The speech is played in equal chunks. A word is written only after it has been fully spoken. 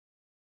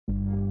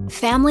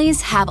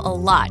Families have a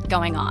lot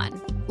going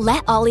on.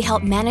 Let Ollie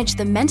help manage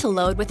the mental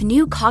load with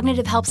new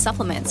cognitive help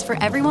supplements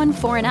for everyone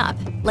 4 and up,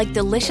 like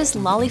delicious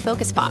Lolly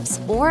Focus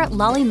Pops or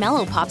Lolly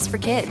Mellow Pops for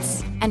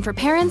kids. And for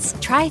parents,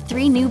 try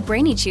 3 new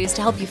Brainy Chews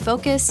to help you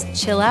focus,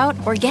 chill out,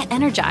 or get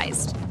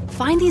energized.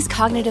 Find these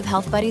cognitive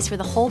health buddies for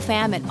the whole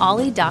fam at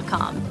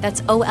ollie.com.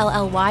 That's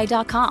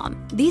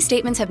OLLY.com. These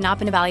statements have not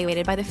been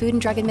evaluated by the Food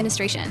and Drug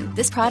Administration.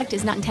 This product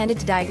is not intended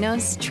to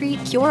diagnose,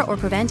 treat, cure, or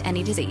prevent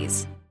any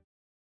disease.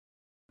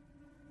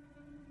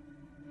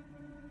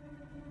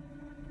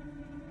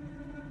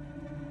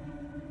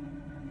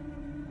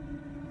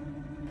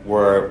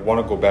 Where I want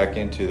to go back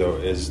into, though,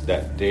 is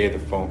that day of the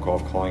phone call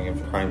of calling in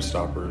for Crime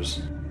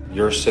Stoppers.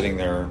 You're sitting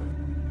there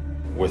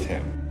with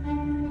him.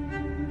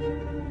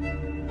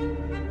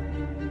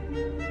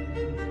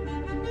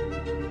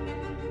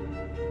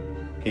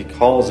 He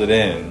calls it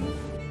in,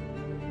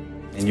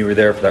 and you were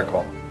there for that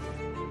call.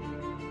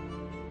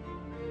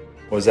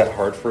 Was that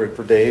hard for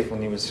Dave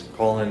when he was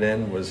calling it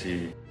in? Was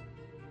he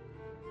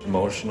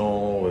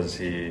emotional? Was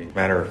he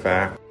matter of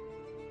fact?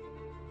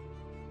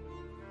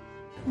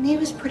 He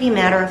was pretty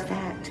matter of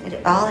fact.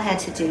 It all had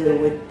to do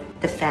with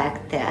the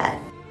fact that,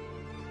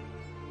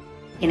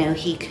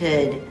 he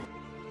could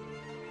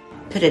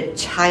put a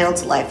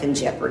child's life in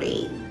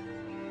jeopardy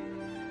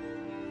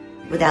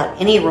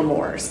without any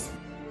remorse.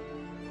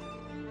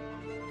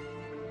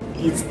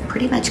 He's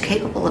pretty much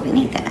capable of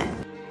anything.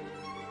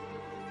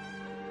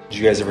 Did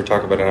you guys ever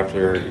talk about it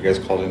after you guys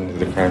called into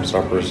the Crime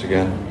Stoppers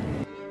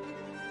again?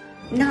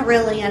 Not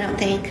really, I don't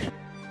think.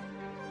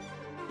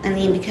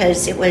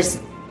 Because it was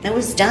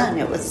done.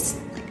 It was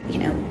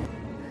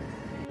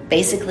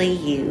basically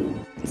you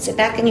sit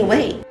back and you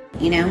wait,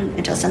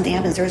 until something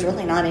happens. There's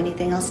really not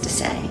anything else to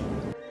say.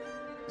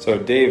 So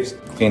Dave's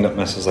cleaned up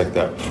messes like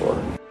that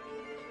before.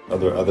 Are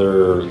there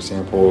other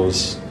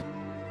examples?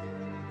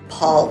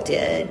 Paul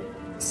did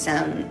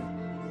some,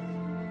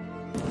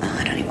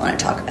 I don't even want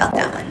to talk about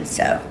that one,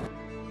 so.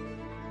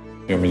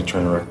 You want me to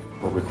turn the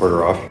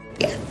recorder off?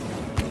 Yeah.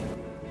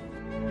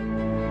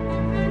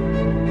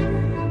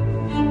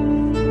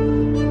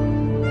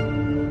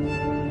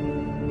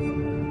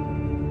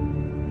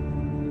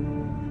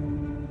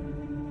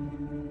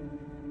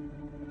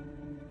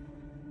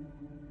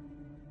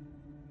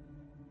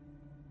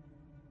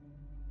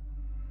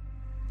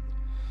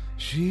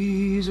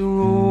 She's a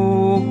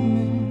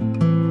roaming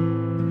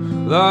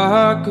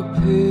like a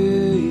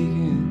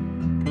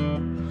pagan,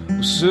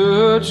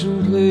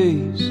 searching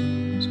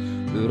places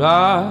that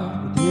I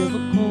would never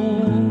go,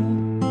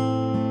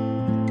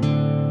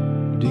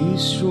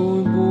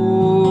 destroying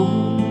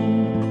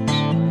borders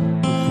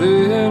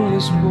with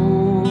endless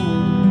borders,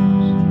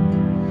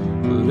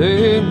 but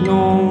ain't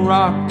no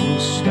rock can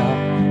stop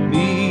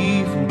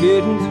me from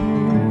getting through.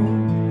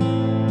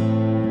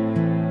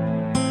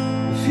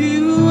 If you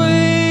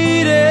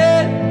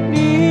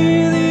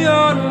near the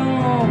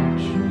autumn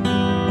oceans,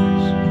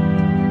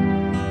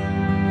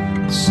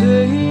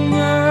 saying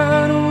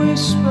I'd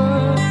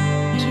whisper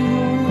to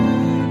you,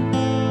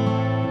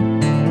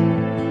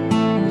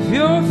 if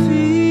your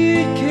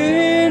feet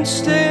can't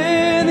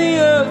stand the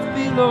earth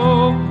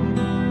below,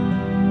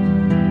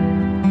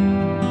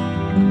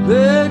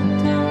 let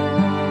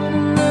down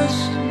and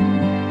rest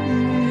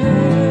in your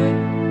head.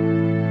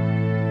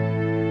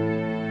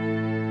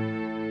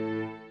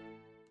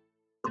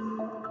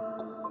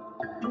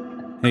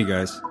 Hey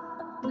guys,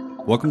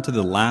 welcome to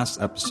the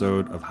last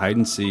episode of Hide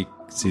and Seek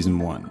Season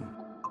 1.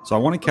 So I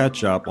want to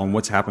catch up on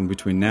what's happened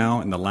between now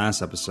and the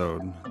last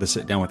episode, the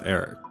sit down with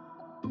Eric.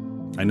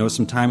 I know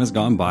some time has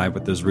gone by,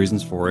 but there's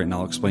reasons for it and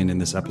I'll explain in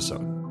this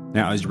episode.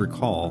 Now, as you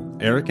recall,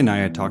 Eric and I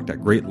had talked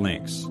at great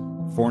lengths,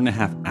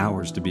 4.5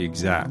 hours to be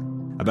exact,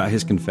 about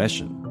his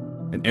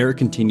confession. And Eric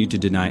continued to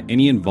deny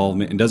any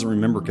involvement and doesn't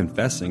remember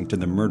confessing to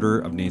the murder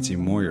of Nancy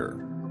Moyer.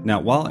 Now,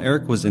 while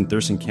Eric was in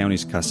Thurston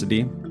County's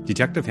custody,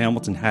 Detective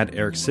Hamilton had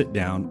Eric sit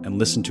down and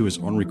listen to his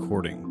own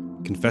recording,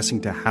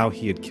 confessing to how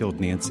he had killed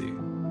Nancy.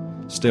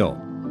 Still,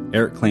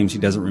 Eric claims he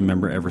doesn't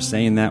remember ever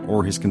saying that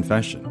or his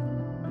confession.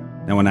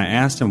 Now, when I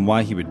asked him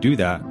why he would do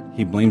that,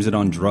 he blames it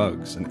on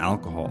drugs and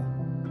alcohol.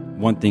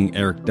 One thing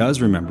Eric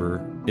does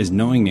remember is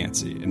knowing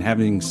Nancy and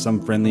having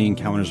some friendly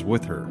encounters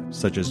with her,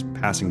 such as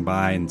passing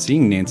by and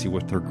seeing Nancy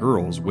with her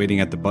girls waiting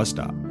at the bus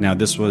stop. Now,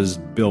 this was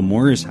Bill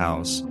Moyer's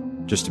house.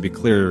 Just to be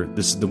clear,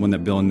 this is the one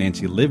that Bill and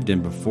Nancy lived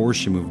in before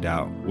she moved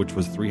out, which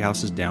was 3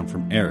 houses down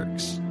from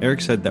Eric's.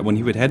 Eric said that when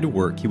he would head to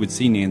work, he would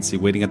see Nancy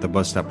waiting at the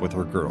bus stop with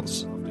her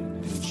girls.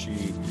 And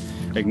she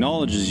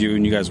acknowledges you,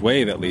 and you guys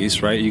wave at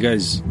least, right? You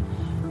guys...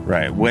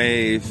 Right,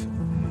 wave.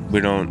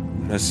 We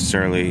don't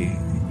necessarily,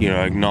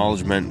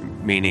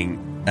 acknowledgement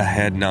meaning a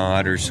head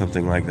nod or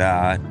something like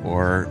that,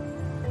 or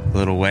a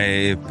little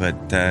wave,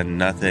 but then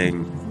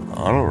nothing.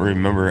 I don't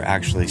remember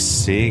actually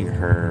seeing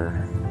her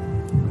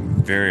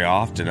very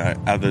often,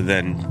 other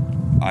than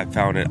I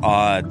found it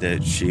odd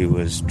that she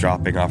was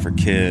dropping off her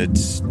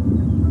kids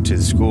to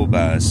the school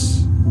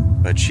bus,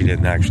 but she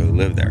didn't actually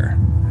live there.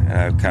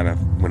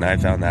 And when I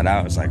found that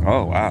out, I was like,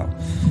 oh, wow.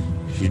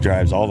 She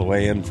drives all the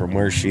way in from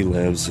where she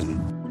lives.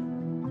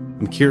 And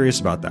I'm curious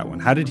about that one.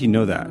 How did he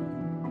know that?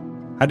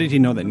 How did he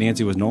know that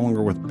Nancy was no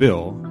longer with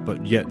Bill,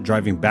 but yet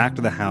driving back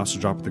to the house to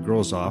drop the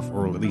girls off,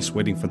 or at least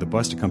waiting for the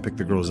bus to come pick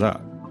the girls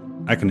up?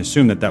 I can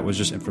assume that that was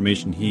just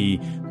information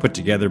he put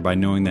together by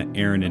knowing that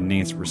Aaron and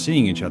Nancy were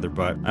seeing each other,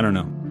 but I don't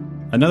know.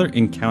 Another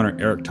encounter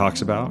Eric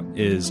talks about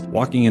is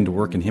walking into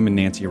work and him and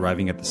Nancy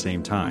arriving at the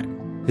same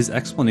time. His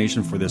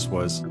explanation for this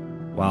was,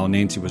 while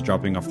Nancy was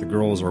dropping off the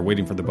girls or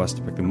waiting for the bus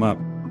to pick them up,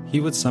 he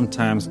would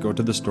sometimes go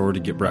to the store to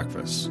get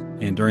breakfast.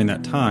 And during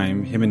that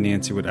time, him and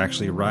Nancy would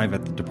actually arrive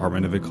at the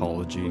Department of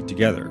Ecology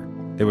together.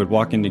 They would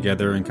walk in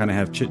together and kind of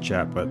have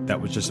chit-chat, but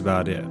that was just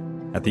about it.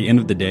 At the end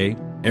of the day,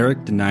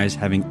 Eric denies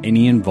having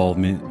any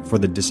involvement for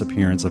the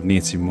disappearance of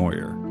Nancy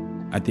Moyer.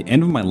 At the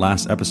end of my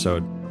last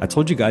episode, I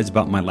told you guys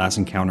about my last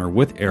encounter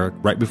with Eric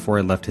right before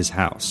I left his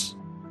house.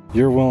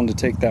 You're willing to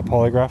take that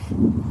polygraph?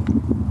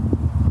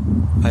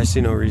 I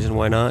see no reason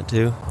why not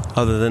to,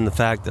 other than the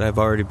fact that I've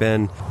already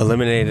been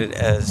eliminated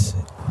as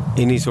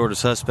any sort of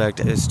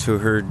suspect as to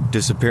her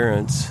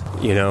disappearance,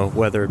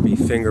 whether it be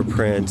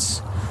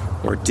fingerprints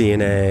or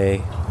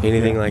DNA,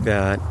 anything like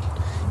that,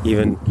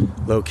 even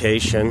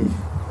location,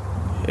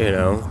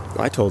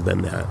 I told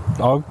them that.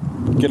 I'll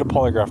get a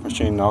polygraph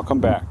machine and I'll come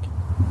back.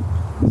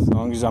 As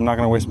long as I'm not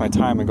going to waste my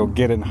time and go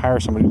get it and hire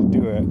somebody to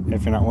do it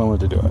if you're not willing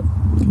to do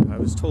it. I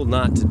was told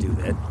not to do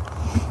that,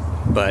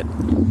 but...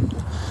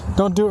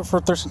 Don't do it for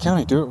Thurston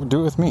County. Do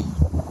it with me.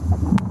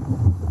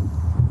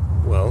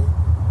 Well,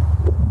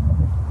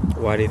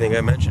 why do you think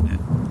I mentioned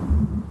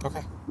it?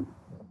 Okay.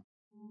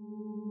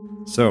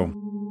 So,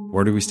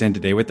 where do we stand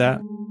today with that?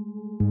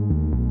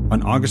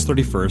 On August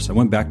 31st, I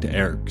went back to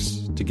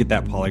Eric's to get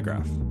that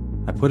polygraph.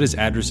 I put his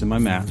address in my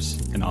maps,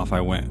 and off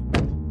I went.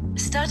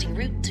 Starting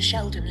route to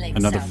Sheldon Lake.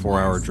 Another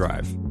 4-hour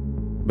drive.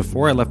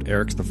 Before I left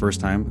Eric's the first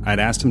time, I'd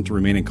asked him to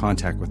remain in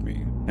contact with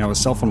me. Now,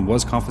 his cell phone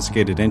was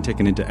confiscated and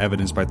taken into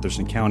evidence by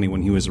Thurston County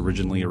when he was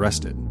originally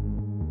arrested.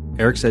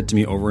 Eric said to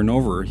me over and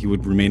over he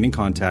would remain in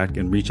contact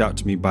and reach out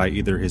to me by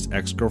either his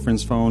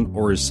ex-girlfriend's phone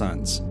or his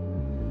son's.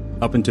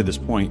 Up until this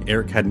point,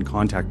 Eric hadn't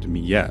contacted me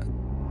yet,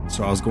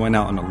 so I was going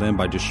out on a limb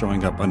by just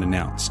showing up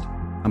unannounced.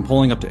 I'm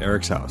pulling up to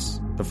Eric's house.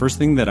 The first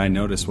thing that I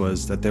noticed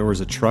was that there was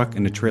a truck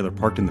and a trailer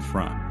parked in the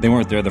front. They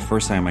weren't there the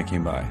first time I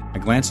came by. I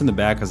glanced in the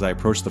back as I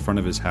approached the front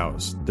of his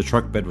house. The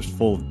truck bed was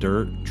full of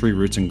dirt, tree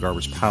roots, and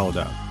garbage piled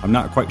up. I'm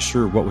not quite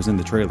sure what was in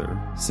the trailer,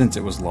 since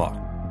it was locked.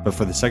 But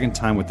for the second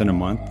time within a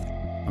month,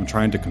 I'm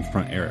trying to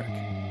confront Eric.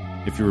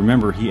 If you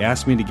remember, he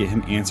asked me to get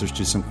him answers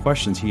to some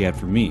questions he had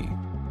for me.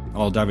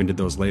 I'll dive into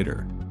those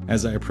later.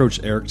 As I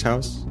approached Eric's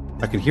house,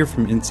 I could hear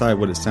from inside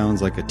what it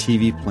sounds like a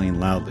TV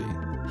playing loudly.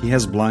 He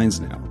has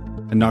blinds now.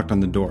 I knocked on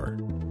the door.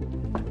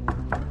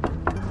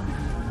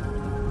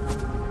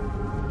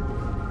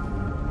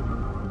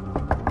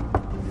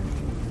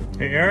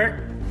 Hey, Eric?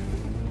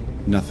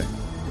 Nothing.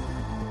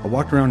 I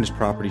walked around his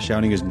property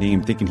shouting his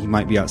name, thinking he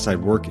might be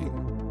outside working.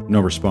 No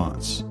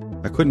response.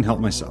 I couldn't help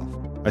myself.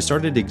 I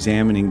started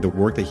examining the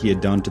work that he had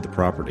done to the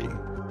property.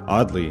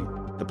 Oddly,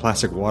 the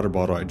plastic water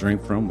bottle I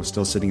drank from was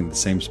still sitting in the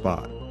same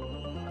spot,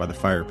 by the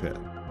fire pit.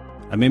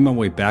 I made my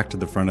way back to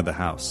the front of the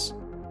house.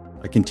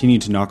 I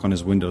continued to knock on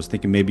his windows,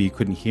 thinking maybe he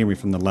couldn't hear me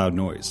from the loud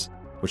noise,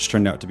 which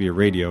turned out to be a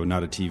radio,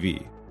 not a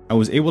TV. I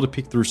was able to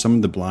peek through some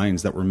of the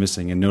blinds that were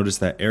missing and noticed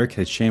that Eric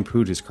had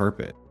shampooed his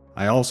carpet.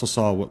 I also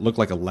saw what looked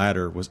like a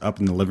ladder was up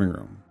in the living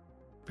room.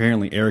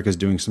 Apparently Eric is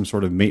doing some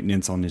sort of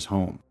maintenance on his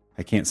home.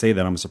 I can't say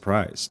that I'm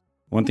surprised.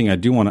 One thing I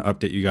do want to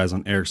update you guys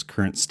on Eric's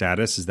current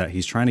status is that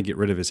he's trying to get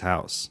rid of his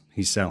house.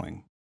 He's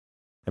selling.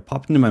 It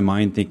popped into my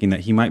mind thinking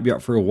that he might be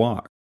out for a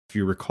walk. If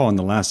you recall in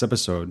the last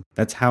episode,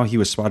 that's how he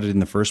was spotted in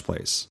the first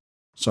place.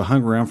 So I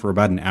hung around for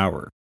about an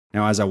hour.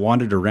 Now as I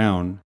wandered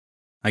around,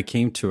 I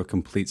came to a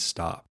complete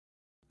stop.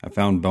 I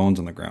found bones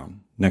on the ground,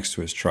 next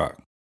to his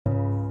truck.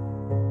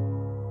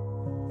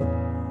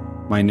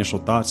 My initial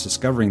thoughts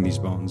discovering these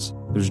bones,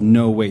 there's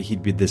no way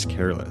he'd be this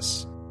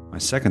careless. My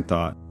second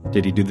thought,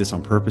 did he do this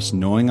on purpose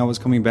knowing I was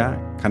coming back?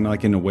 Kind of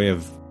like in a way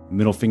of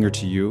middle finger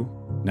to you?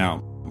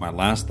 Now, my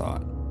last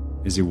thought,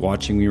 is he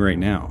watching me right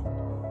now?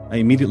 I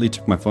immediately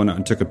took my phone out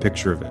and took a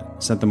picture of it,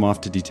 sent them off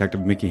to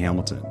Detective Mickey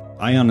Hamilton.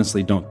 I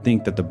honestly don't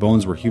think that the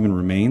bones were human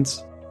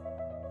remains,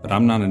 but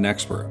I'm not an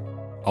expert.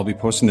 I'll be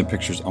posting the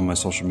pictures on my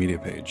social media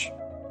page.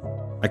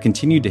 I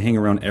continued to hang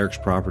around Eric's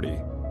property.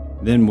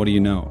 Then, what do you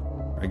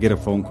know? I get a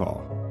phone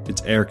call.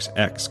 It's Eric's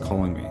ex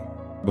calling me.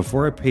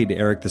 Before I paid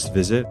Eric this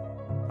visit,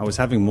 I was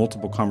having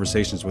multiple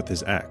conversations with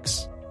his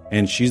ex,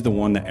 and she's the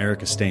one that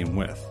Eric is staying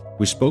with.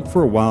 We spoke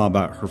for a while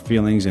about her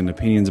feelings and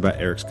opinions about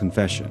Eric's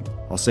confession.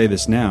 I'll say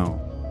this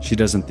now, she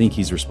doesn't think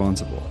he's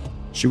responsible.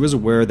 She was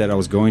aware that I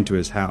was going to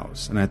his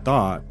house, and I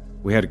thought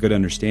we had a good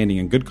understanding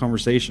and good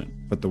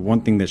conversation. But the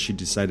one thing that she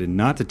decided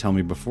not to tell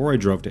me before I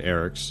drove to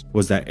Eric's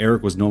was that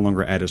Eric was no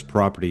longer at his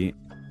property.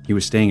 He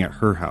was staying at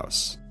her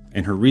house.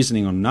 And her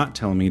reasoning on not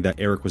telling me that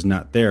Eric was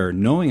not there,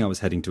 knowing I was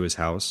heading to his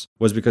house,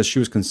 was because she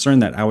was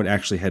concerned that I would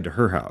actually head to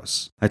her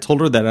house. I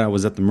told her that I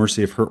was at the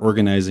mercy of her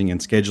organizing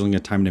and scheduling a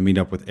time to meet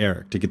up with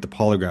Eric to get the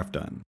polygraph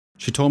done.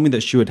 She told me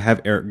that she would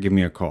have Eric give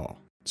me a call.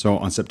 So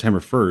on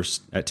September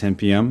 1st at 10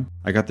 p.m.,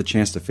 I got the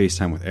chance to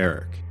FaceTime with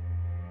Eric.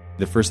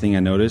 The first thing I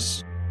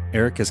noticed,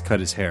 Eric has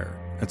cut his hair.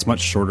 It's much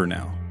shorter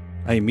now.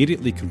 I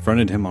immediately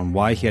confronted him on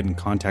why he hadn't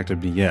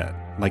contacted me yet,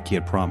 like he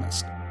had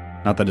promised.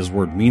 Not that his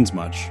word means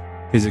much.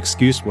 His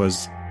excuse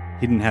was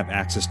he didn't have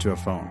access to a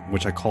phone,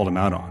 which I called him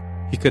out on.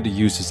 He could have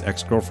used his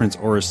ex-girlfriend's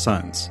or his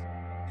son's.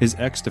 His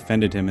ex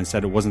defended him and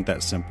said it wasn't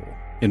that simple.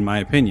 In my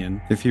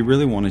opinion, if he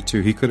really wanted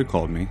to, he could have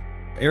called me.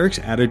 Eric's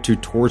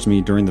attitude towards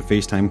me during the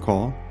FaceTime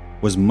call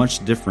was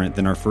much different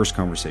than our first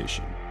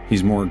conversation.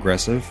 He's more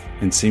aggressive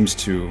and seems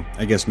to,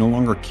 I guess, no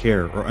longer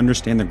care or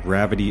understand the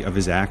gravity of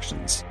his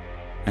actions.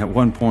 At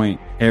one point,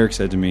 Eric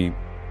said to me,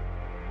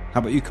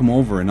 "How about you come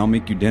over and I'll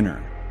make you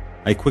dinner?"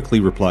 I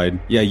quickly replied,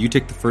 "Yeah, you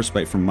take the first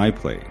bite from my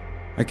plate."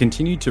 I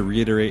continued to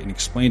reiterate and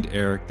explain to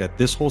Eric that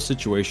this whole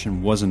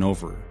situation wasn't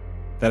over,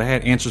 that I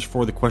had answers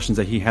for the questions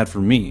that he had for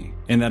me,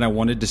 and that I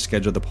wanted to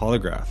schedule the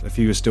polygraph if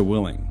he was still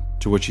willing,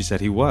 to which he said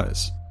he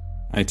was.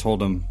 I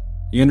told him,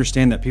 "You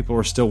understand that people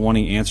are still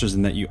wanting answers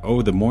and that you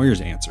owe the Moyers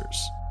answers,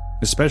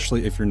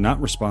 especially if you're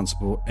not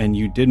responsible and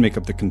you did make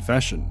up the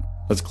confession.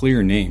 Let's clear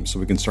your name so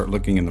we can start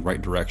looking in the right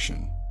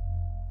direction."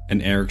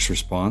 And Eric's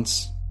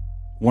response?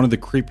 One of the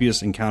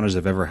creepiest encounters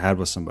I've ever had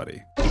with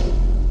somebody.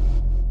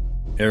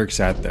 Eric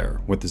sat there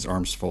with his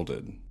arms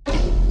folded,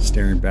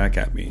 staring back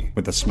at me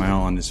with a smile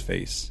on his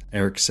face.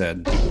 Eric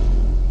said,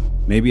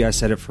 "Maybe I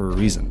said it for a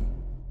reason,"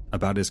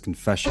 about his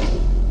confession.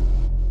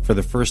 For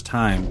the first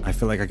time, I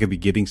feel like I could be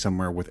getting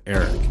somewhere with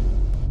Eric.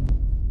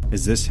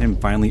 Is this him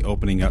finally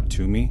opening up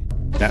to me?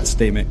 That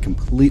statement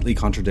completely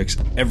contradicts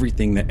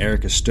everything that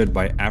Eric has stood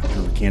by after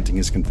recanting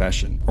his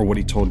confession, or what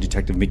he told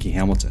Detective Mickey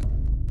Hamilton.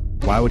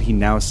 Why would he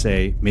now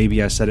say,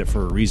 "Maybe I said it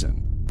for a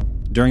reason"?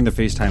 During the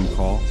FaceTime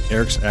call,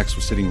 Eric's ex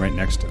was sitting right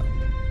next to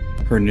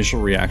him. Her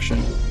initial reaction?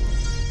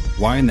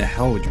 Why in the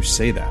hell would you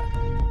say that?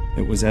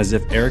 It was as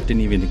if Eric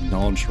didn't even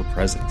acknowledge her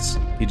presence.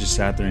 He just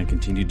sat there and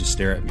continued to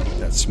stare at me with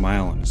that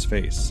smile on his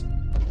face.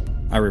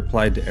 I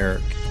replied to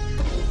Eric,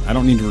 "I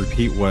don't need to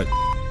repeat what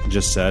you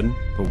just said,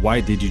 but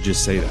why did you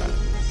just say that?"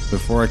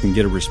 Before I can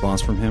get a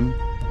response from him,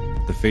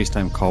 the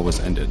FaceTime call was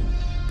ended.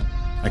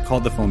 I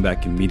called the phone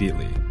back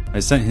immediately. I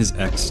sent his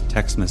ex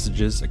text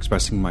messages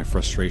expressing my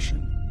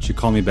frustration. She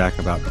called me back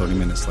about 30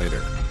 minutes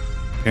later.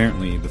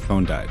 Apparently, the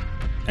phone died.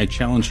 I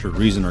challenged her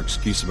reason or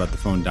excuse about the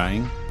phone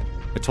dying.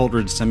 I told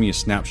her to send me a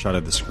snapshot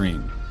of the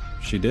screen.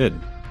 She did.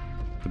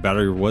 The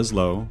battery was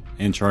low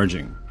and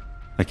charging.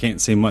 I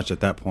can't say much at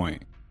that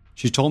point.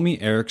 She told me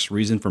Eric's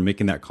reason for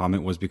making that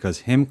comment was because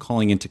him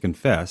calling in to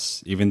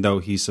confess, even though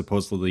he's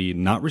supposedly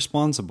not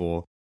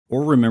responsible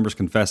or remembers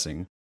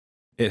confessing,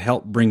 it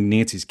helped bring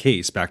Nancy's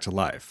case back to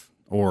life.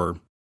 Or,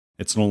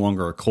 it's no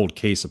longer a cold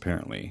case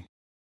apparently.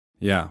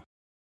 Yeah.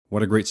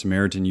 What a great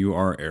Samaritan you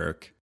are,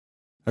 Eric.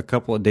 A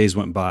couple of days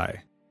went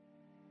by.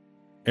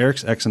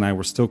 Eric's ex and I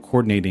were still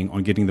coordinating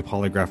on getting the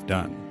polygraph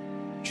done.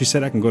 She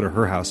said I can go to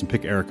her house and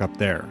pick Eric up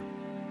there.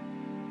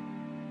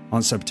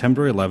 On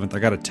September 11th, I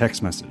got a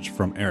text message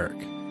from Eric.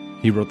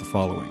 He wrote the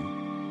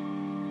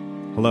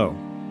following. "Hello,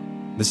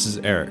 this is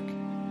Eric.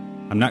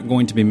 I'm not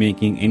going to be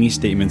making any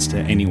statements to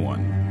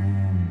anyone.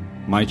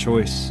 My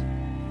choice.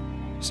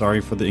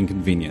 Sorry for the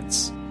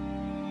inconvenience.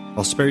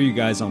 I'll spare you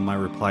guys on my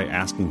reply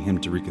asking him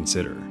to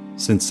reconsider.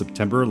 Since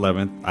September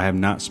 11th, I have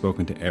not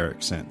spoken to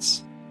Eric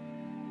since."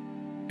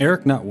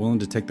 Eric not willing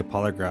to take the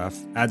polygraph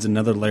adds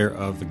another layer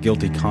of a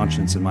guilty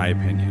conscience in my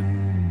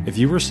opinion. If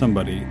you were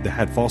somebody that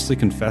had falsely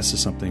confessed to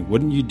something,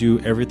 wouldn't you do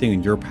everything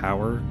in your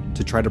power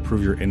to try to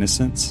prove your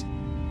innocence?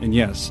 And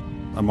yes,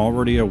 I'm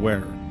already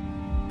aware,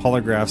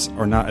 polygraphs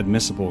are not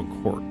admissible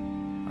in court.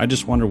 I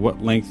just wonder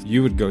what length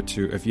you would go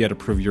to if you had to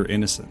prove your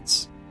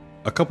innocence.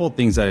 A couple of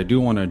things that I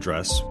do want to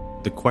address,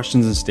 the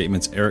questions and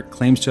statements Eric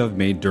claims to have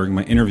made during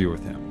my interview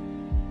with him.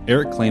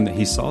 Eric claimed that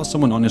he saw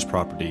someone on his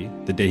property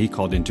the day he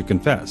called in to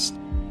confess,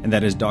 and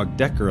that his dog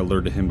Decker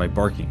alerted him by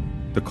barking.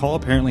 The call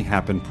apparently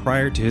happened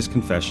prior to his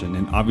confession,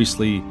 and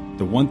obviously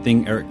the one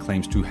thing Eric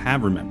claims to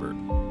have remembered.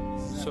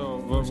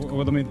 So,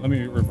 let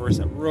me reverse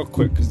that real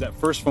quick, because that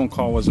first phone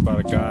call was about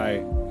a guy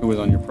who was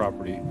on your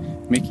property.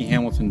 Mickey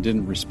Hamilton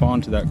didn't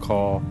respond to that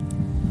call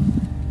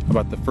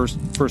about the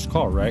first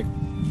call, right?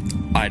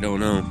 I don't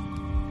know.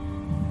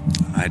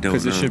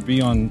 Because it should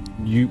be on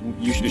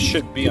it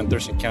should be on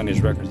Thurston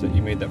County's records that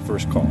you made that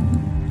first call.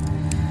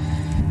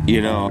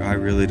 You know, I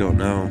really don't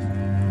know.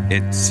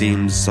 It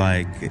seems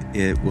like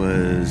it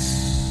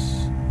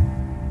was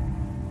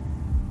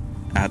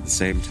at the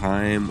same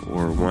time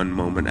or one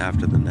moment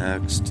after the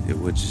next. It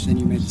was. Then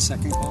you made the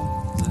second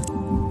call?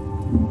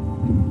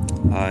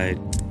 I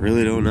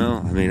really don't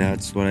know. I mean,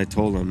 that's what I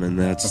told him, and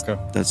that's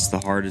the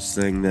hardest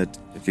thing, that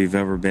if you've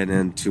ever been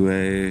into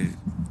a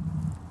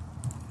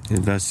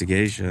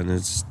investigation,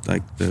 it's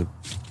like the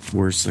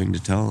worst thing to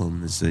tell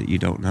them is that you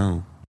don't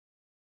know.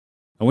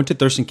 I went to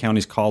Thurston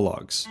County's call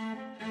logs.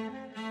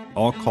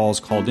 All calls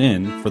called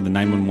in for the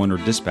 911 or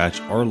dispatch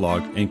are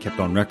logged and kept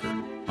on record.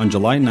 On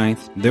July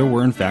 9th, there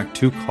were in fact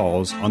 2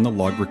 calls on the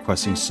log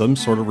requesting some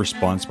sort of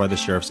response by the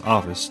sheriff's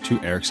office to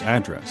Eric's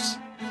address.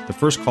 The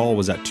first call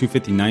was at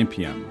 2:59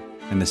 p.m.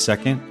 and the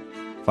second,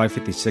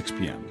 5:56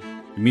 p.m.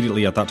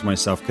 Immediately, I thought to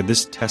myself, could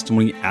this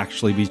testimony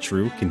actually be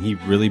true? Can he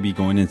really be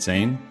going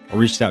insane? I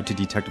reached out to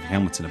Detective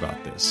Hamilton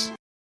about this.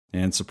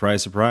 And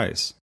surprise,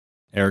 surprise,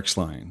 Eric's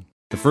lying.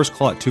 The first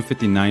call at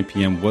 2:59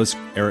 p.m. was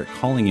Eric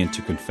calling in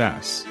to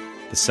confess.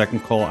 The second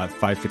call at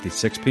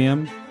 5:56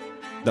 p.m.,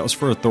 that was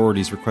for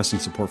authorities requesting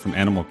support from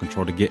animal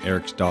control to get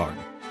Eric's dog,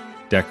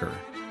 Decker.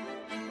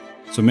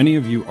 So many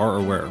of you are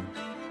aware,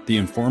 the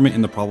informant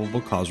in the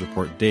probable cause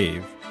report,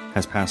 Dave,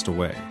 has passed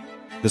away.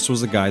 This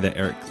was the guy that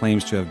Eric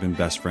claims to have been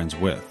best friends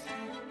with.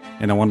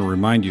 And I want to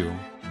remind you,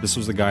 this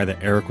was the guy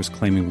that Eric was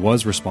claiming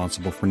was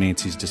responsible for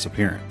Nancy's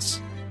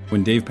disappearance.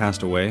 When Dave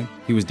passed away,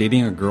 he was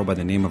dating a girl by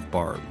the name of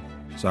Barb,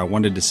 so I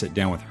wanted to sit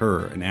down with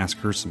her and ask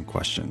her some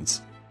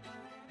questions.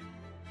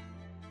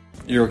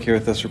 You're okay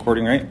with us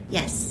recording, right?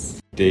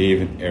 Yes, Dave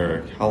and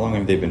Eric, how long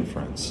have they been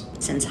friends?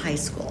 since high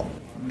school.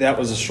 That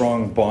was a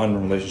strong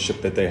bond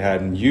relationship that they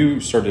had, and you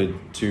started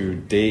to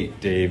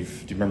date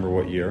Dave. Do you remember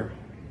what year?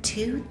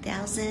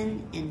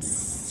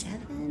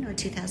 2007 or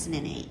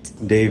 2008.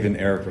 Dave and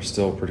Eric were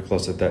still pretty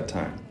close at that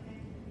time.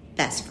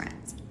 Best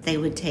friends. They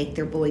would take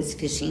their boys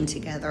fishing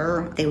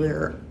together. They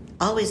were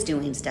always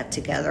doing stuff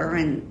together,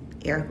 and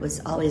Eric was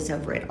always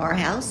over at our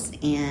house,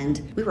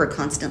 and we were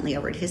constantly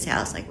over at his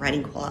house, like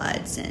riding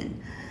quads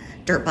and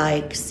dirt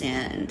bikes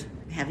and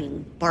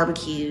having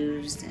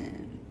barbecues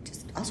and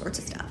just all sorts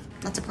of stuff.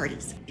 Lots of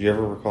parties. Do you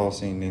ever recall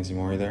seeing Nancy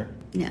Maury there?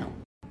 No.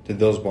 Did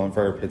those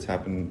bonfire pits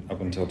happen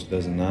up until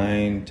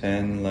 2009,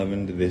 10,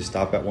 11? Did they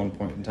stop at one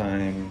point in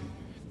time?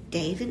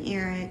 Dave and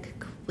Eric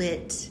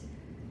quit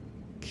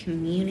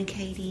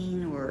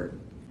communicating or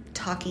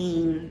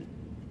talking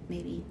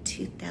maybe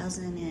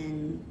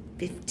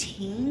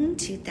 2015,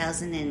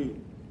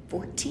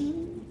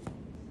 2014,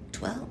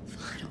 12?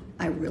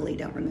 I really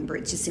don't remember.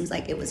 It just seems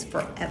like it was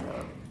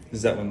forever.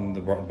 Is that when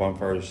the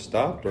bonfires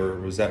stopped, or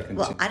was that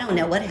continued? Well, I don't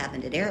know what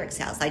happened at Eric's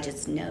house. I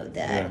just know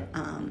that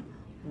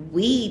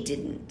we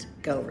didn't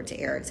go over to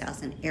Eric's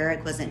house, and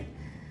Eric wasn't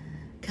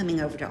coming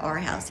over to our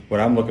house. What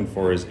I'm looking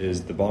for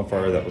is the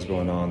bonfire that was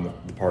going on,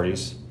 the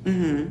parties.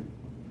 Mm-hmm.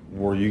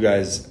 Were you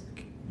guys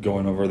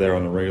going over there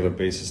on a regular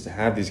basis to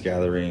have these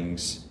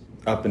gatherings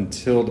up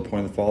until the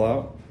point of the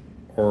fallout,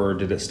 or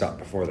did it stop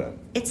before that?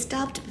 It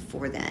stopped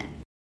before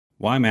then.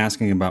 Why I'm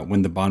asking about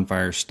when the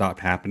bonfires stopped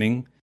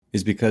happening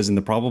is because in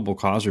the probable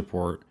cause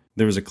report,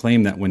 there was a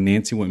claim that when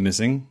Nancy went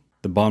missing,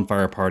 the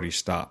bonfire party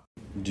stopped.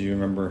 Do you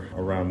remember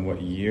around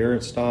what year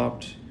it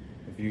stopped?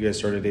 If you guys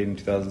started dating in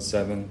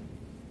 2007?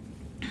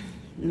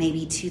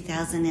 Maybe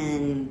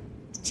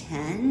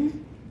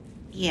 2010?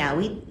 Yeah,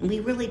 we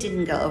really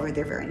didn't go over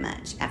there very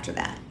much after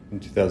that. In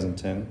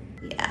 2010?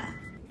 Yeah.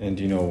 And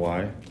do you know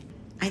why?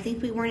 I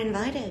think we weren't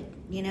invited.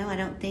 You know, I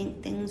don't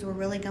think things were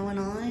really going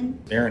on.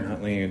 Aaron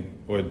Huntley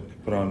would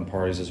put on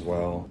parties as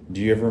well.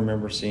 Do you ever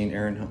remember seeing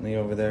Aaron Huntley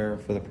over there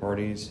for the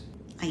parties?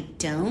 I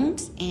don't,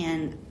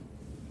 and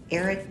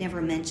Eric never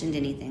mentioned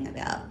anything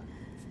about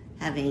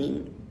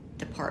having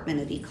Department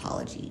of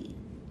Ecology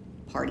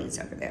parties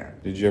over there.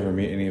 Did you ever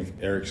meet any of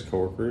Eric's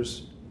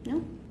coworkers?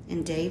 No,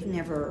 and Dave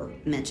never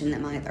mentioned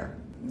them either.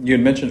 You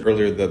had mentioned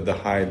earlier the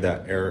hide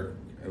that Eric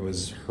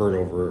was hurt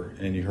over,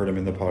 and you heard him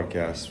in the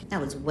podcast.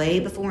 That was way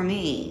before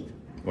me.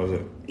 Was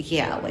it?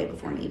 Yeah, way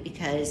before me,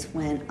 because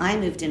when I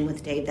moved in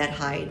with Dave, that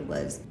hide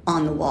was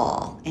on the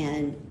wall,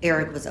 and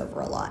Eric was over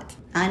a lot.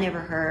 I never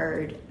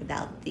heard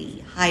about the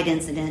hide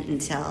incident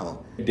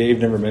until... Dave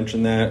never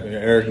mentioned that?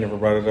 Eric never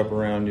brought it up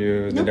around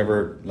you? Nope. They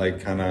never,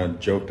 kind of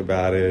joked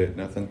about it?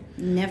 Nothing?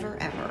 Never,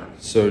 ever.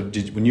 So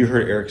when you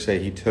heard Eric say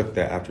he took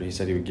that after he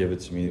said he would give it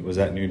to me, was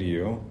that new to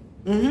you?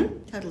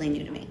 Mm-hmm. Totally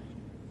new to me.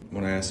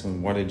 When I asked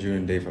him, why did you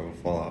and Dave have a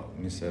fallout?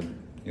 And he said,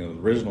 the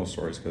original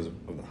story is because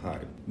of the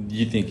hide.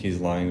 You think he's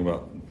lying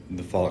about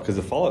the fallout? Because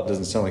the fallout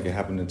doesn't sound like it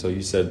happened until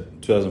you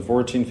said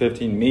 2014,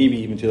 15, maybe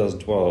even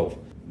 2012.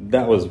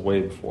 That was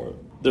way before.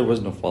 There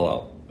was no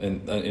fallout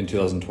in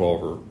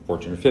 2012 or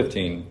 14 or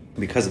 15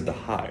 because of the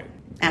hide.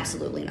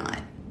 Absolutely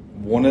not.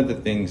 One of the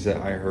things that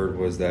I heard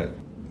was that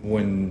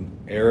when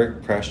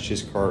Eric crashed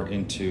his car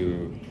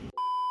into,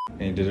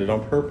 and he did it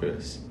on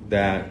purpose,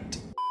 that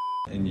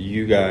and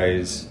you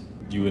guys,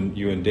 you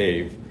and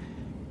Dave,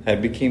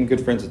 had became good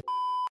friends with.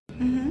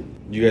 Mm-hmm.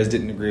 You guys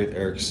didn't agree with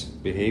Eric's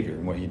behavior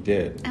and what he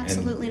did.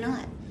 Absolutely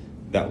not.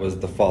 That was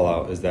the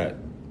fallout, is that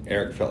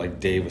Eric felt like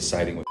Dave was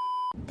siding with.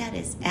 That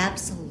is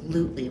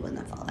absolutely when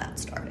the fallout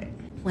started.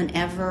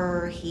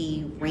 Whenever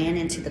he ran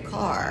into the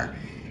car,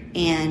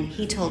 and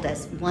he told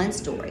us one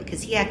story,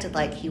 because he acted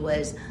like he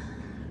was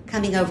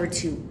coming over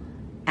to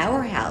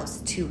our house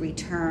to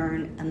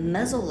return a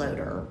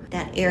muzzleloader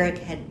that Eric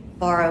had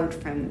borrowed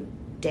from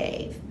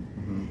Dave.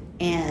 Mm-hmm.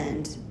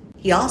 And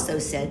he also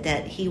said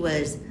that he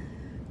was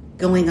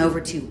going over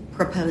to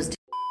propose to...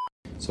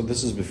 So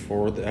this is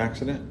before the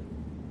accident?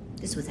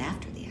 This was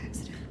after the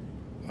accident.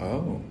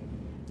 Oh.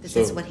 This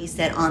is what he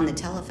said on the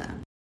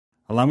telephone.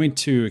 Allow me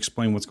to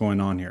explain what's going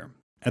on here.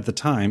 At the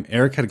time,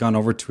 Eric had gone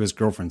over to his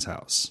girlfriend's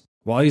house.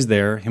 While he's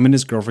there, him and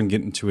his girlfriend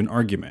get into an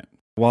argument.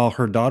 While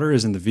her daughter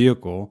is in the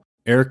vehicle,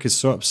 Eric is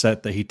so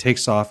upset that he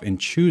takes off and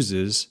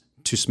chooses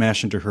to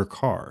smash into her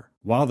car.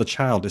 while the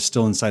child is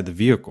still inside the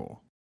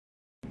vehicle.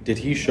 Did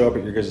he show up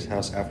at your guys'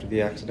 house after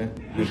the accident?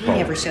 He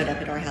never showed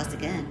up at our house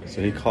again.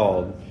 So he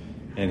called,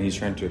 and he's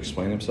trying to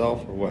explain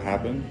himself or what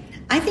happened?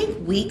 I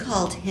think we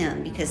called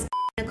him because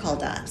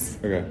called us.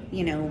 Okay.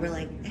 You know, we're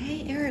like,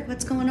 hey, Eric,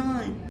 what's going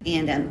on?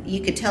 And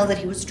you could tell that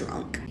he was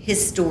drunk.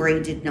 His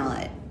story did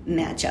not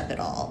match up at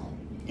all.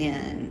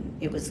 And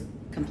it was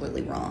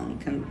completely wrong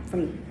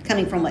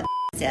coming from what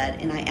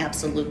said. And I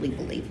absolutely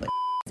believe what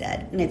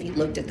said. And if you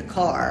looked at the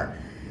car,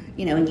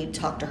 you know, and you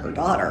talked to her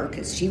daughter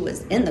because she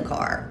was in the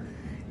car,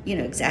 you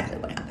know exactly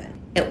what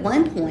happened. At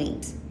one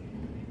point,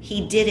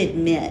 he did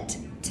admit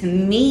to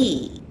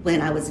me when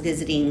I was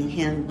visiting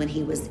him when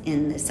he was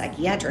in the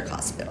psychiatric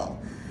hospital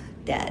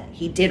that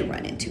he did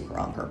run into her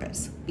on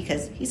purpose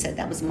because he said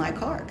that was my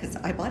car because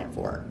I bought it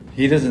for her.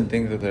 He doesn't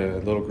think that the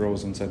little girl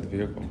was inside the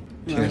vehicle.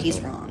 Well,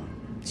 he's wrong.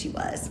 She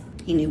was.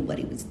 He knew what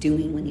he was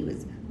doing when he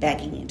was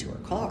backing into her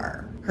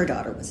car. Her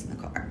daughter was in the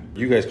car.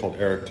 You guys called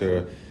Eric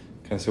to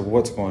kind of say, well,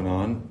 what's going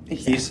on?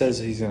 Exactly. He says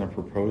he's going to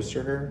propose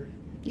to her?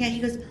 Yeah,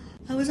 he goes,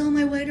 I was on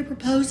my way to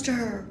propose to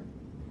her.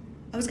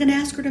 I was going to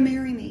ask her to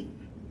marry me.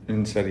 And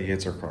instead he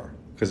hits her car.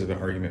 Because of an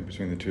argument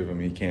between the two of them,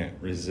 he can't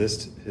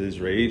resist his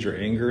rage or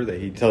anger that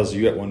he tells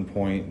you at one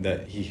point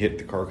that he hit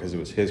the car because it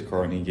was his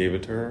car and he gave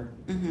it to her.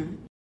 Mm-hmm.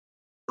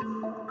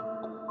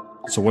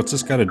 So what's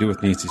this got to do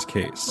with Nancy's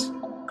case?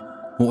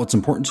 Well, it's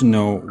important to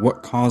know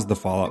what caused the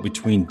fallout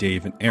between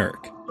Dave and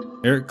Eric.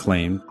 Eric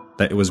claimed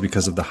that it was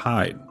because of the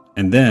hide,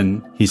 and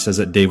then he says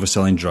that Dave was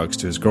selling drugs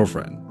to his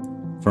girlfriend.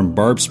 From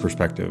Barb's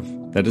perspective,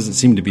 that doesn't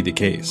seem to be the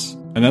case.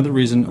 Another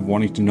reason of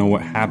wanting to know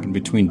what happened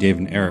between Dave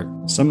and Eric,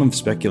 some have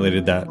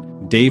speculated that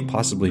Dave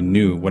possibly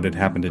knew what had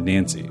happened to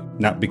Nancy,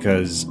 not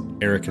because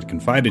Eric had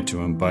confided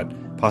to him, but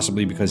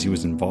possibly because he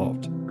was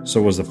involved.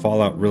 So was the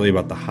fallout really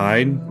about the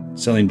hide,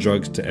 selling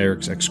drugs to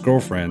Eric's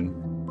ex-girlfriend,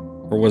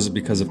 or was it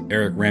because of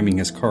Eric ramming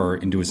his car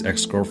into his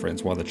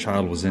ex-girlfriend's while the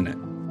child was in it?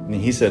 I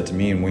mean, he said to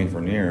me and Wayne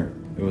Fournier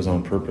it was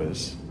on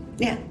purpose.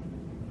 Yeah,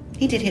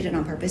 he did hit it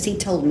on purpose. He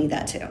told me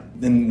that too.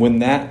 Then when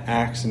that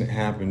accident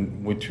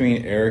happened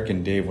between Eric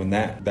and Dave, when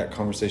that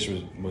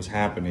conversation was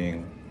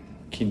happening,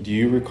 do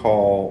you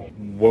recall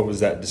what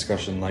was that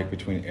discussion like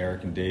between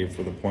Eric and Dave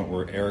for the point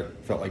where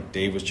Eric felt like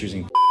Dave was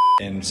choosing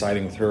and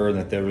siding with her and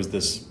that there was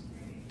this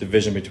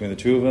division between the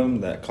two of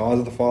them that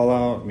caused the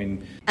fallout? I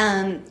mean...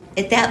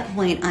 At that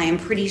point, I am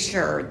pretty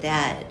sure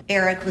that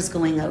Eric was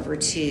going over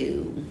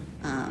to...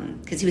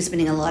 because he was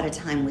spending a lot of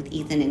time with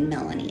Ethan and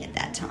Melanie at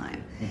that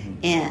time. Mm-hmm.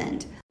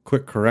 And...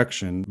 Quick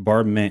correction,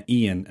 Barb meant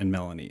Ian and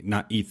Melanie,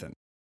 not Ethan.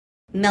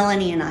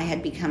 Melanie and I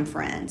had become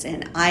friends,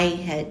 and I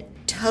had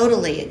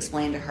totally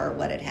explained to her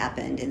what had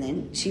happened, and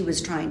then she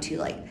was trying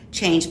to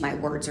change my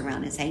words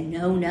around and say,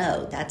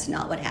 no, that's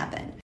not what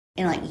happened.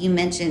 And like you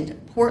mentioned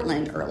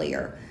Portland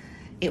earlier,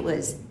 it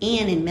was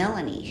Ian and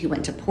Melanie who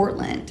went to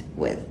Portland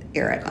with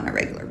Eric on a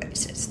regular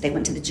basis. They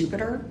went to the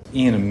Jupiter.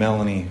 Ian and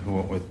Melanie who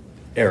went with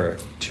Eric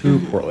to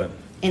Portland.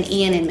 And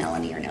Ian and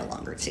Melanie are no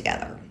longer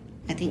together.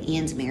 I think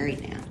Ian's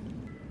married now.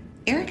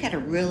 Eric had a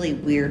really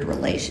weird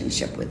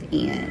relationship with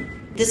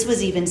Ian. This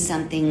was even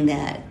something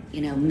that,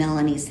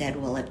 Melanie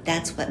said, well, if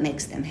that's what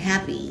makes them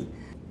happy.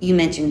 You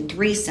mentioned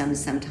threesomes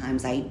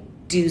sometimes. I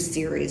do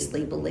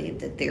seriously believe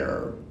that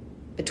they're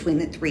between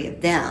the three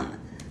of them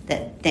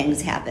that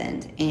things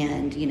happened.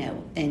 And,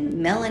 and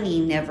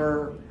Melanie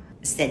never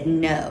said,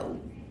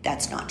 no,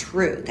 that's not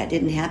true. That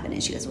didn't happen.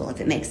 And she goes, well,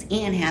 if it makes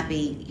Ian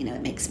happy,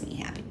 it makes me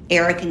happy.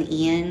 Eric and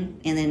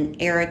Ian, and then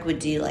Eric would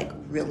do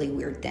really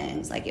weird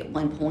things. Like at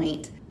one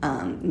point,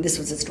 this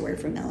was a story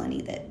from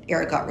Melanie, that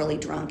Eric got really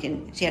drunk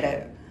and she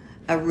had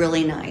a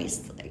really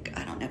nice,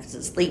 I don't know if it's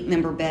a sleep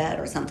member bed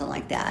or something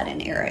like that.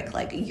 And Eric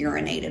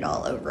urinated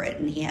all over it,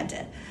 and he had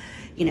to,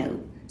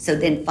 so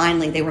then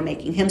finally they were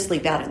making him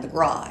sleep out in the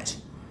garage,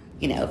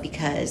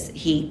 because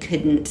he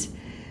couldn't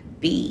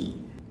be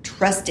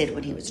trusted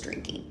when he was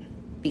drinking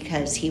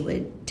because he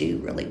would do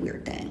really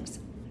weird things.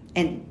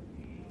 And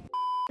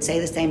say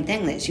the same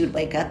thing, that she would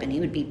wake up and he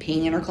would be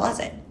peeing in her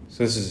closet.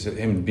 So this is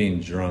him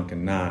being drunk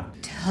and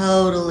not...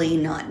 Totally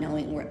not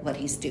knowing what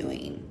he's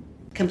doing.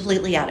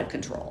 Completely out of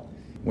control.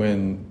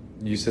 When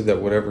you said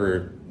that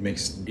whatever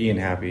makes Ian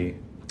happy,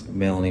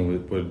 Melanie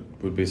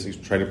would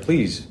basically try to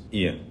please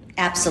Ian.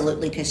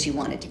 Absolutely, because she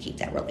wanted to keep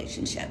that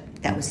relationship.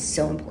 That was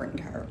so important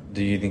to her.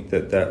 Do you think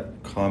that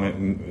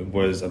comment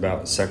was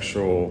about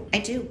sexual I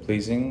do.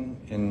 pleasing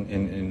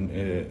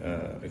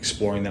and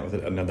exploring that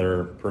with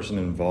another person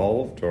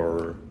involved,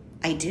 or?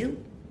 I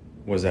do.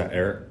 Was that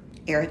Eric?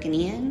 Eric and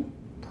Ian?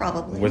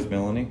 Probably. With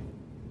Melanie?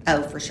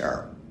 Oh, for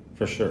sure.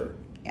 For sure.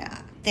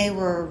 Yeah. They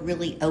were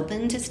really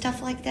open to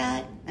stuff like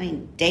that. I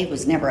mean, Dave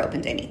was never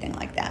open to anything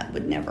like that.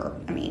 Would never.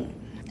 I mean,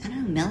 I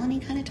don't know. Melanie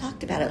kind of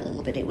talked about it a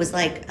little bit. It was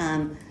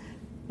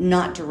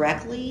not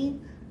directly,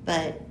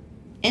 but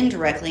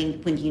indirectly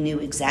when you knew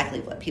exactly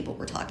what people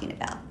were talking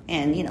about.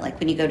 And,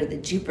 when you go to the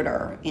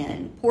Jupiter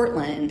in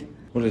Portland.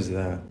 What is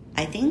that?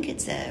 I think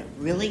it's a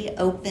really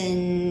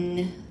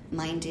open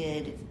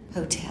minded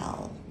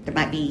hotel. There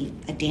might be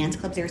a dance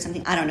club there or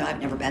something. I don't know.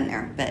 I've never been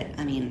there. But,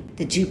 I mean,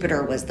 the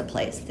Jupiter was the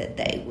place that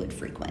they would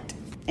frequent.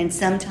 And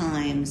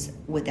sometimes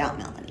without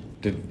Melanie.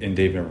 And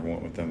Dave never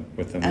went with them?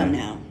 Oh,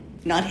 no.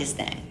 Not his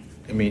thing.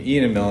 I mean,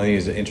 Ian and Melanie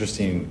is an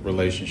interesting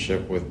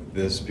relationship with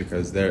this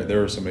because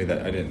there was somebody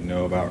that I didn't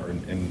know about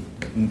and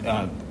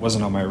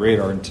wasn't on my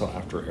radar until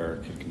after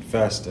Eric had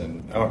confessed.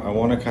 And I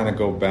want to kind of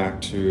go back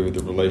to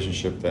the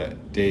relationship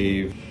that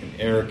Dave and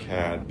Eric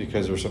had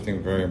because there was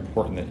something very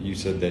important that you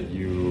said that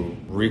you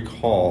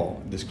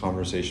recall this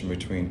conversation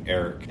between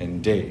Eric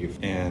and Dave,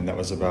 and that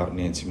was about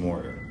Nancy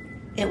Moyer.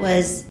 It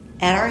was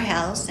at our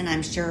house, and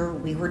I'm sure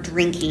we were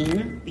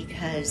drinking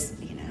because,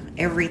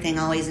 everything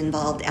always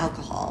involved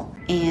alcohol.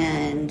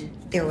 And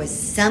there was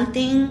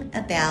something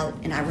about,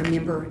 and I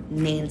remember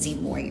Nancy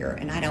Moyer,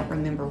 and I don't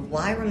remember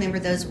why I remember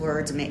those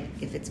words,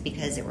 if it's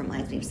because it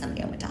reminds me of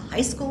somebody I went to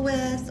high school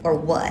with or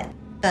what.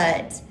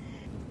 But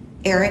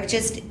Eric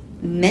just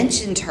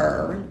mentioned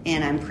her,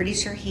 and I'm pretty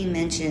sure he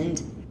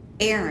mentioned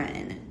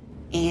Aaron.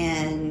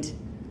 And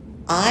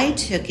I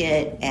took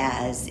it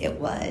as it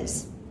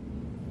was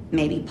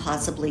maybe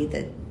possibly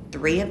the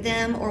three of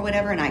them or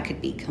whatever, and I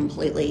could be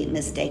completely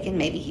mistaken.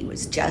 Maybe he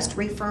was just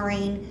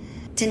referring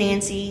to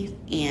Nancy,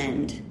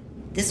 and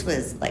this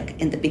was like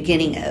in the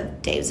beginning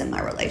of Dave's and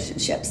my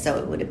relationship, so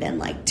it would have been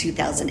like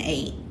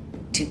 2008,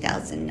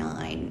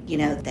 2009,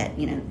 that,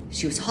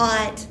 she was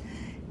hot.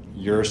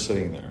 You're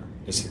sitting there.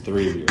 It's the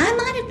three of you. I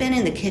might have been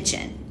in the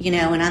kitchen,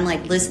 and I'm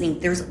like listening.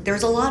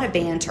 There's a lot of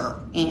banter,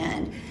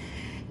 and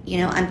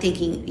I'm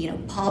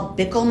thinking, Paul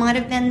Bickle might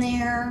have been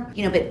there,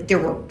 but there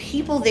were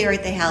people there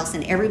at the house,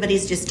 and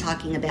everybody's just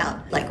talking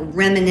about, like,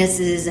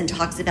 reminisces and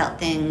talks about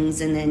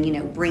things, and then,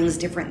 brings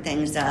different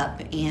things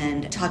up,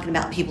 and talking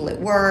about people at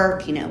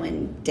work,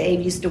 and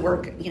Dave used to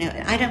work,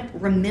 I don't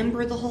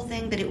remember the whole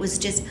thing, but it was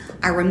just,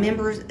 I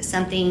remember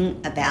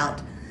something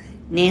about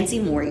Nancy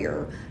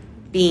Moyer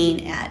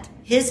being at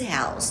his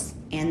house,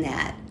 and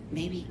that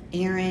maybe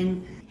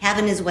Aaron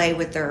having his way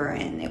with her,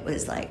 and it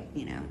was like,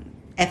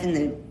 effing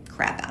the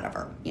crap out of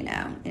her,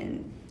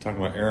 and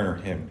talking about Aaron or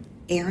him?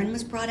 Aaron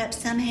was brought up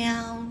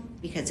somehow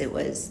because it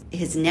was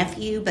his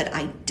nephew, but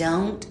I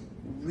don't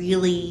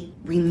really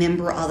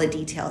remember all the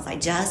details. I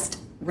just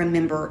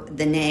remember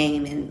the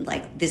name, and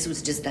like this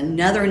was just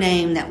another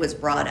name that was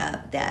brought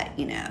up that,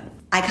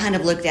 I kind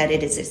of looked at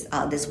it as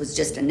this was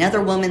just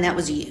another woman that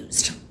was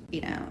used.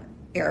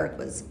 Eric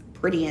was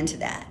pretty into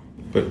that.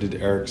 But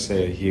did Eric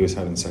say he was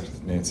having sex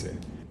with Nancy?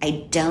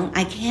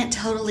 I can't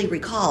totally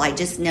recall. I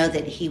just know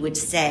that he would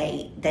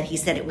say that he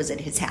said it was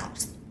at his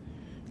house,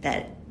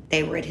 that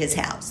they were at his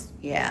house.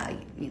 Yeah,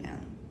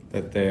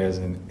 That they as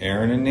in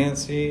Aaron and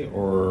Nancy,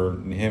 or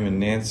him and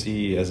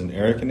Nancy as in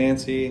Eric and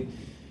Nancy?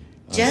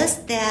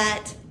 Just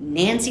that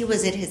Nancy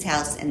was at his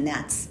house, and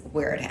that's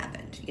where it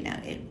happened.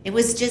 It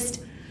was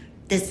just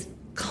this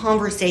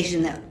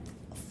conversation that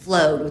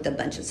flowed with a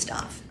bunch of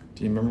stuff.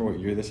 Do you remember what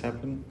year this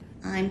happened?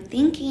 I'm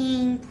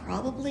thinking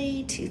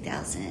probably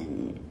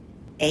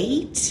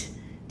 2008,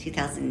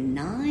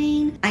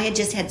 2009. I had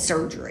just had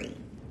surgery.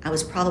 I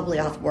was probably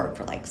off work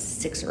for like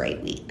 6 or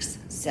 8 weeks.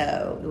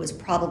 So it was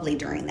probably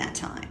during that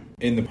time.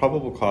 In the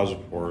probable cause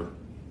report,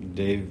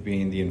 Dave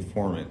being the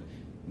informant,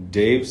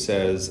 Dave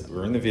says,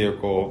 we're in the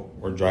vehicle,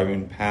 we're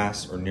driving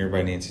past or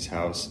nearby Nancy's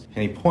house,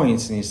 and he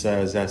points and he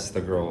says, that's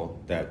the girl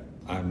that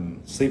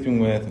I'm sleeping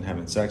with and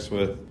having sex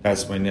with.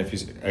 That's my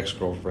nephew's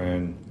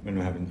ex-girlfriend, and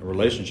I'm having a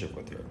relationship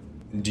with her.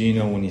 Do you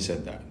know when he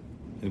said that?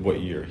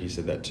 What year he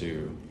said that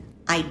to?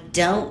 I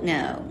don't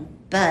know,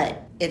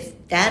 but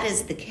if that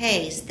is the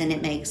case, then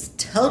it makes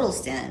total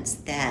sense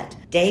that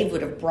Dave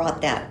would have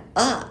brought that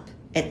up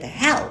at the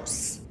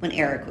house when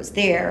Eric was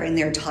there, and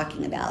they're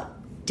talking about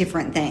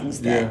different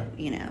things that,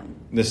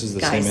 This is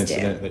the same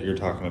incident do. that you're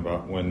talking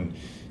about when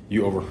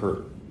you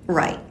overheard.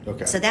 Right.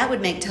 Okay. So that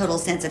would make total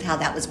sense of how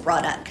that was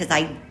brought up, because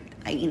I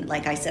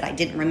like I said, I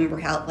didn't remember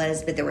how it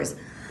was, but there was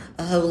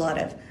a whole lot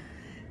of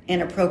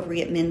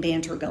inappropriate men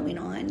banter going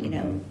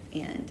on,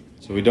 and...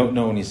 So we don't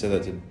know when he said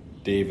that to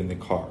Dave in the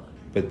car.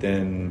 But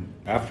then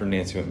after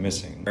Nancy went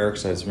missing, Eric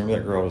says, remember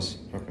that girl I was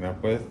hooking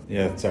up with?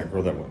 Yeah, it's that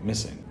girl that went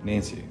missing,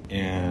 Nancy.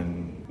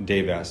 And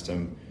Dave asked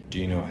him, do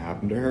you know what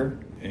happened to her?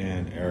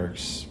 And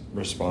Eric's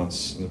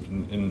response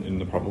in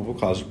the probable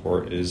cause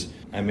report is,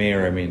 I may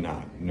or I may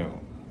not know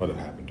what had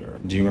happened to her.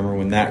 Do you remember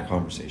when that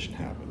conversation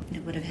happened?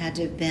 It would have had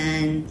to have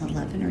been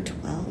 11 or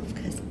 12,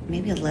 because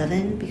maybe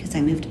 11, because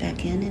I moved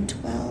back in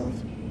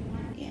 12.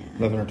 Yeah.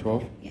 11 or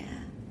 12? Yeah.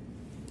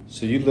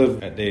 So you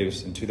lived at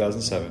Dave's in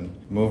 2007,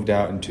 moved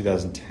out in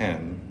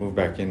 2010, moved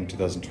back in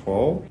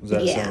 2012? Does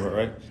that sound about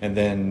right? And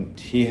then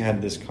he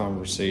had this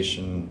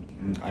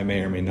conversation, I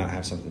may or may not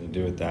have something to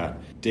do with that.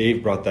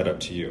 Dave brought that up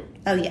to you.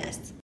 Oh,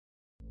 yes.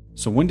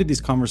 So when did these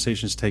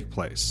conversations take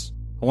place?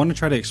 I want to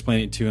try to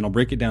explain it to you, and I'll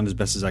break it down as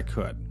best as I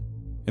could.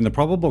 In the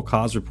probable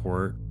cause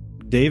report,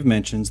 Dave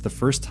mentions the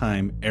first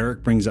time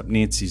Eric brings up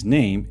Nancy's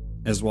name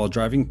is while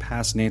driving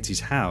past Nancy's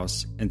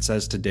house and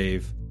says to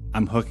Dave,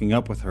 I'm hooking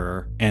up with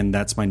her, and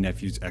that's my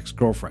nephew's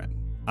ex-girlfriend.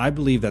 I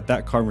believe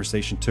that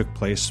conversation took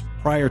place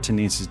prior to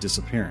Nancy's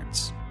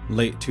disappearance,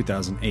 late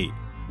 2008,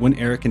 when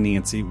Eric and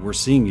Nancy were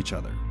seeing each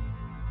other.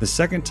 The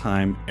second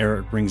time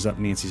Eric brings up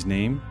Nancy's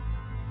name,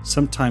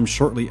 sometime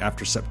shortly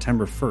after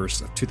September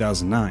 1st of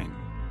 2009,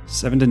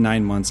 7 to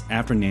 9 months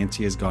after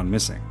Nancy has gone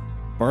missing.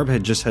 Barb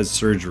had just had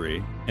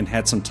surgery and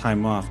had some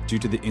time off due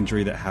to the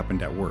injury that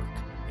happened at work,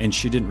 and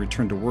she didn't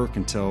return to work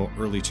until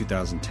early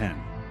 2010.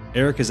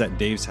 Eric is at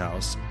Dave's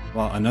house,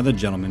 while another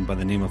gentleman by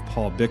the name of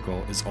Paul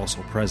Bickle is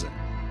also present.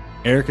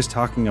 Eric is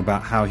talking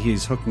about how he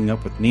is hooking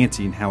up with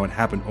Nancy and how it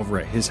happened over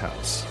at his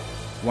house.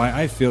 Why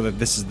I feel that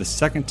this is the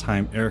second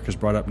time Eric has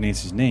brought up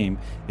Nancy's name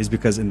is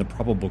because in the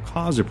probable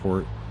cause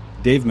report,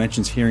 Dave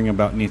mentions hearing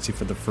about Nancy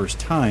for the first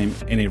time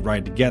in a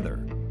ride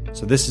together.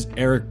 So this is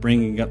Eric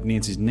bringing up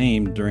Nancy's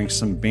name during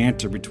some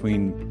banter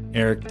between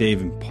Eric,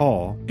 Dave, and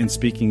Paul, and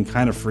speaking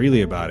kind of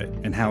freely about it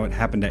and how it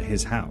happened at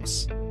his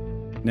house.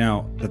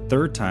 Now, the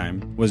third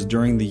time was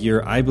during the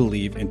year, I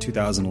believe, in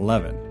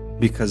 2011,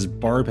 because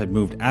Barb had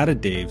moved out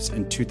of Dave's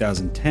in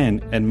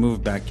 2010 and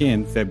moved back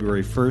in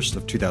February 1st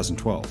of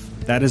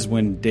 2012. That is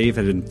when Dave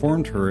had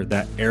informed her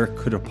that Eric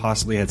could have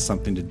possibly had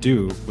something to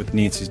do with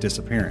Nancy's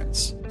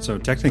disappearance. So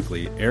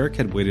technically, Eric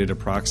had waited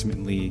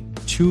approximately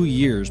 2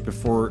 years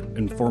before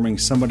informing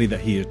somebody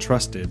that he had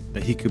trusted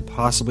that he could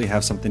possibly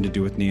have something to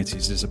do with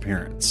Nancy's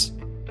disappearance.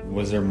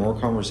 Was there more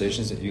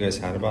conversations that you guys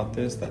had about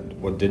this? That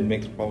what did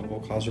make the probable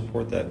cause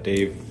report that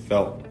Dave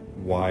felt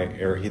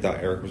he thought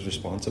Eric was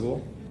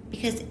responsible?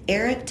 Because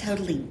Eric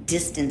totally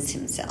distanced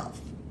himself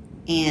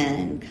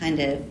and kind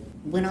of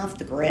went off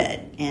the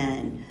grid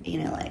and,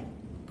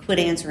 quit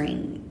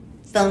answering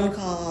phone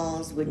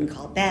calls, wouldn't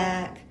call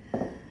back.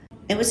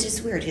 It was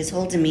just weird. His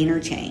whole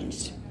demeanor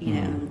changed,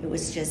 It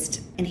was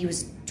just, and he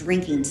was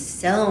drinking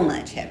so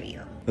much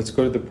heavier. Let's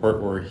go to the part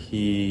where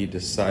he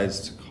decides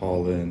to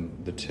call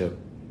in the tip.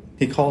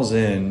 He calls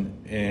in,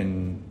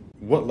 and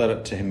what led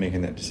up to him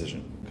making that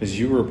decision? Because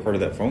you were a part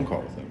of that phone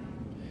call with him.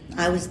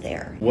 I was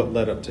there. What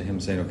led up to him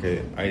saying,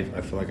 okay, I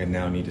feel like I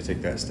now need to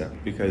take that step?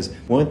 Because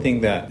one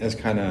thing that is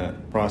kind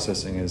of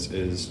processing is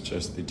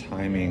just the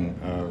timing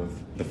of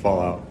the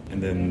fallout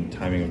and then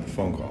timing of the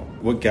phone call.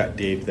 What got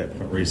Dave to that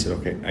point where he said,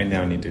 okay, I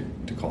now need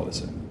to call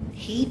this in?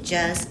 He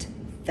just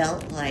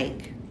felt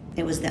like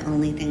it was the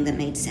only thing that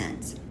made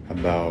sense.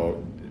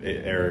 About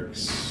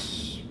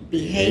Eric's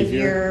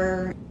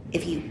behavior.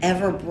 If you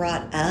ever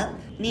brought up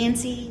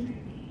Nancy,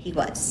 he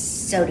was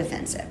so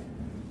defensive.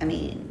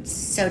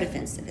 So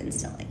defensive and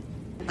silly.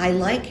 I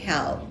like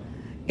how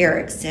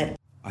Eric said,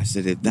 I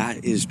said, if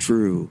that is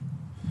true,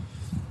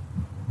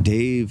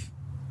 Dave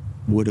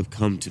would have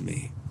come to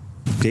me.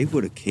 Dave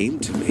would have came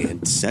to me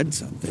and said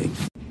something.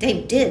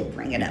 Dave did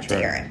bring it up to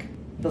Eric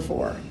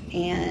before,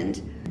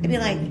 and I'd be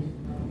like,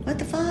 what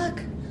the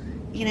fuck?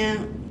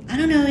 I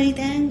don't know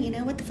anything,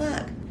 what the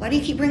fuck? Why do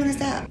you keep bringing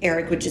this up?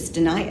 Eric would just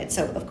deny it,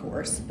 so of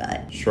course,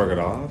 but... Shrug it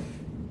off?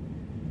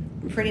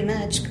 Pretty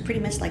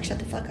much like, shut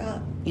the fuck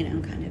up,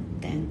 kind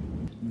of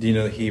thing. Do you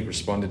know that he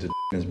responded to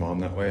his mom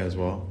that way as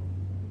well?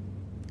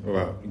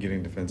 About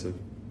getting defensive?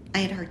 I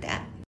had heard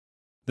that.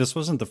 This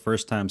wasn't the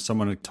first time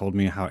someone had told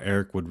me how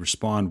Eric would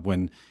respond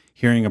when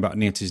hearing about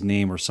Nancy's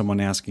name or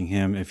someone asking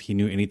him if he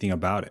knew anything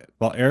about it.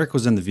 While Eric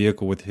was in the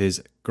vehicle with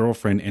his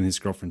girlfriend and his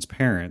girlfriend's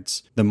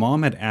parents, the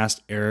mom had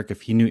asked Eric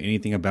if he knew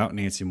anything about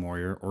Nancy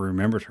Moyer or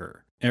remembered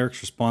her.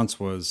 Eric's response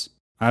was,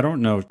 I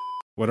don't know.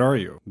 What are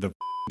you, the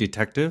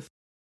detective?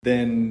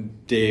 Then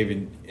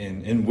Dave,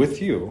 and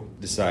with you,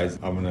 decides,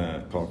 I'm going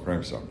to call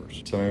Crime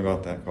Stoppers. Tell me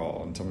about that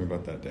call and tell me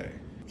about that day.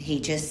 He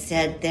just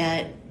said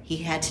that he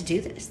had to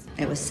do this.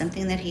 It was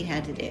something that he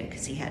had to do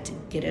because he had to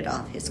get it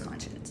off his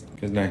conscience.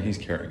 Because now he's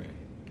carrying it.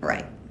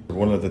 Right.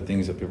 One of the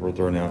things that people are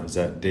throwing out is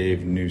that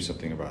Dave knew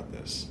something about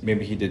this.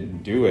 Maybe he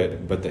didn't do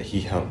it, but that he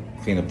helped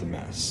clean up the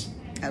mess.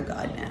 Oh,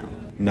 God, no.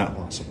 Not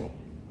possible.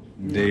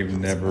 Dave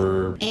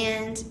never...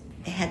 And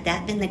had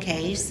that been the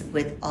case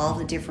with all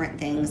the different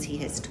things he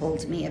has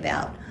told me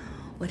about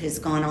what has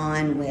gone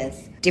on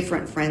with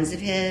different friends of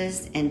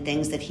his and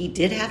things that he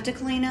did have to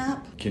clean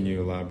up? Can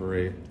you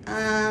elaborate?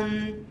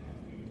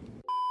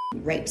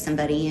 Raped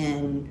somebody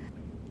in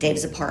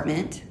Dave's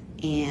apartment,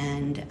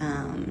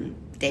 and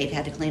Dave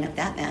had to clean up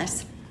that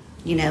mess,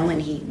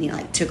 and he,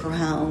 took her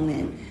home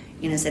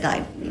and, said,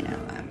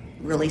 I'm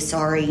really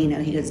sorry,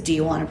 he goes, do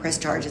you want to press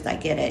charges? I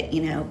get it,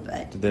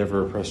 but... Did they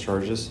ever press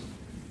charges?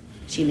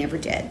 She never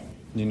did.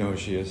 You know who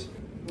she is?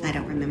 I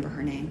don't remember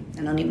her name.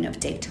 I don't even know if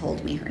Dave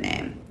told me her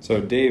name.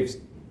 So Dave's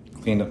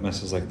cleaned up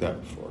messes like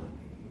that before.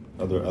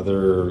 Are there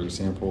other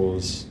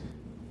examples?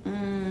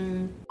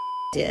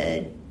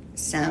 Did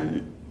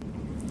some...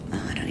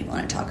 I don't even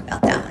want to talk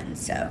about that one,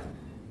 so...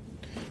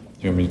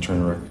 You want me to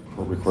turn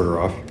the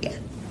recorder off? Yeah.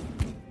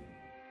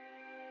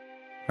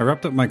 I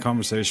wrapped up my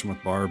conversation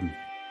with Barb.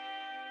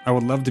 I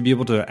would love to be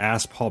able to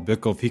ask Paul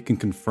Bickle if he can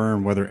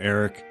confirm whether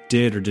Eric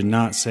did or did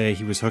not say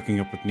he was hooking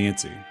up with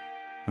Nancy.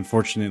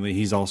 Unfortunately,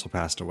 he's also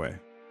passed away.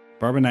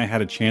 Barb and I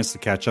had a chance to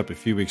catch up a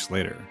few weeks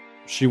later.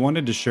 She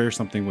wanted to share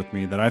something with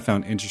me that I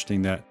found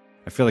interesting that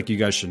I feel like you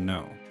guys should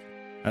know.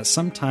 At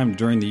some time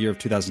during the year of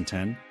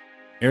 2010,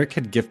 Eric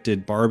had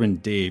gifted Barb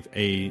and Dave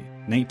a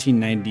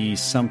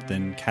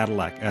 1990-something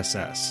Cadillac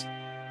SS.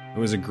 It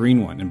was a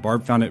green one, and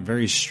Barb found it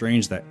very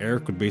strange that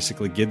Eric would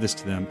basically give this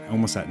to them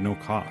almost at no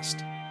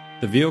cost.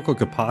 The vehicle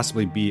could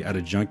possibly be at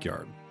a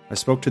junkyard. I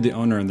spoke to the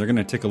owner, and they're going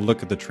to take a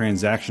look at the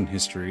transaction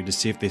history to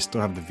see if they still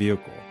have the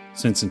vehicle,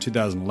 since in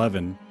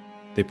 2011,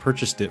 they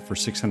purchased it for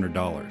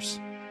 $600.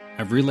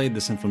 I've relayed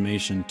this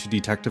information to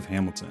Detective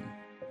Hamilton.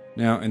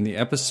 Now, in the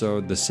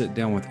episode, The Sit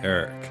Down with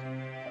Eric,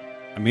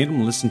 I made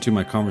him listen to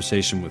my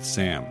conversation with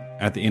Sam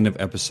at the end of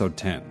episode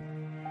 10.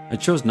 I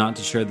chose not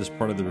to share this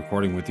part of the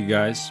recording with you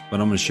guys, but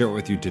I'm going to share it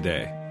with you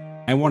today.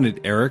 I wanted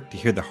Eric to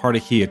hear the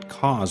heartache he had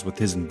caused with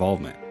his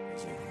involvement.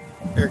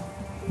 Eric,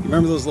 you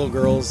remember those little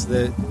girls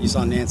that you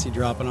saw Nancy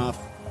dropping off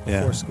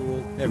before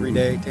school every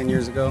day 10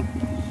 years ago?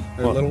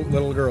 They're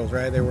little girls,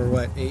 right? They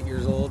were, 8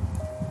 years old?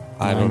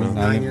 I don't know.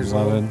 9 years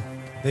old.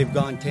 They've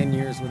gone 10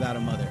 years without a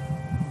mother.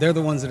 They're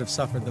the ones that have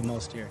suffered the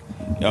most here.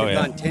 They've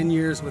gone 10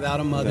 years without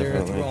a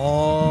mother through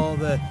all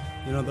the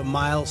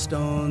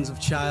milestones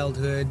of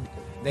childhood.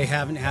 They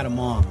haven't had a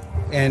mom.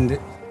 And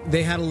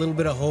they had a little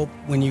bit of hope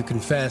when you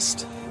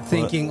confessed,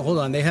 thinking,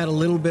 they had a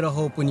little bit of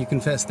hope when you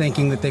confessed,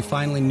 thinking that they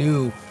finally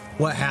knew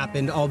what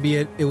happened,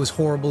 albeit it was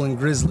horrible and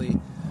grisly.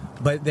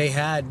 But they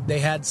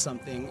had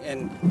something,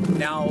 and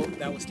now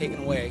that was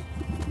taken away.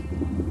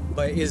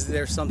 But is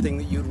there something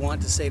that you'd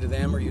want to say to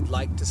them or you'd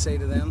like to say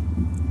to them?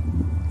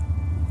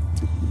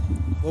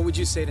 What would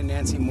you say to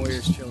Nancy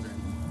Moyer's children?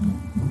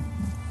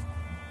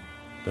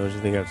 Don't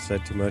you think I've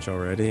said too much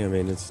already? I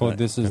mean, it's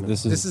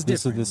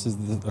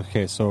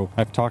okay. So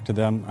I've talked to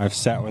them. I've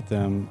sat with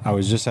them. I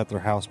was just at their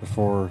house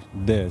before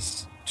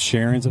this.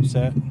 Sharon's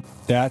upset.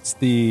 That's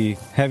the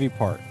heavy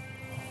part,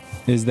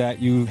 is that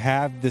you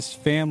have this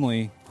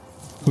family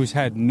who's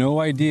had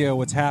no idea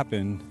what's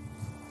happened,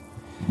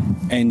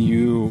 and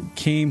you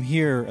came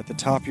here at the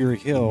top of your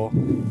hill,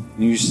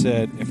 and you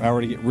said, if I were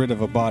to get rid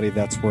of a body,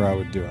 that's where I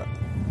would do it.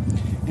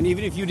 And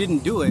even if you didn't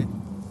do it,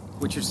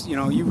 which is,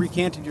 you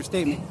recanted your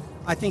statement,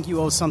 I think you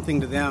owe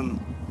something to them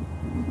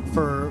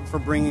for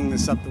bringing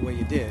this up the way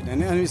you did.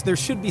 And there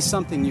should be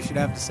something you should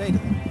have to say to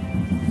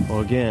them. Well,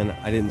 again,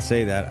 I didn't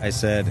say that. I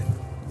said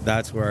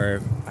that's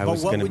where I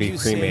was going to be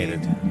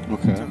cremated. To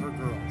her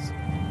girls?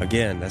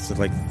 Again, that's the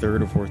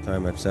third or fourth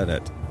time I've said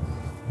it.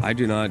 I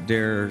do not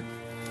dare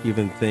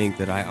even think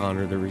that I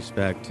honor the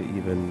respect to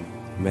even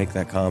make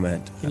that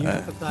comment. Can you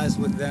empathize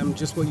with them,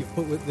 just what you've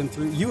put with them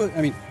through? You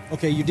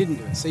didn't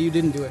do it. Say you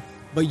didn't do it.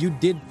 But you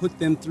did put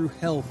them through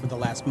hell for the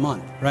last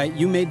month, right?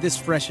 You made this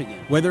fresh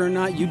again. Whether or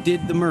not you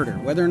did the murder,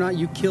 whether or not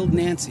you killed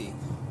Nancy,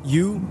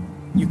 you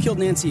killed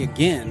Nancy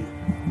again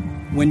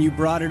when you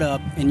brought it up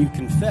and you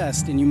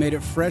confessed and you made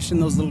it fresh in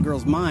those little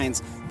girls'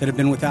 minds that have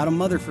been without a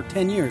mother for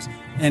 10 years.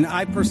 And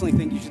I personally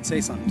think you should say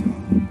something to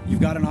them.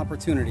 You've got an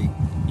opportunity.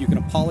 You can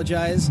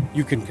apologize.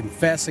 You can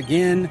confess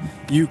again.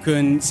 You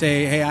can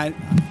say, hey, I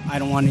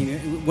don't want any...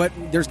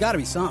 There's got to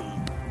be something.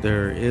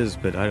 There is,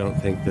 but I don't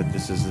think that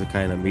this is the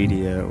kind of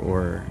media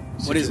or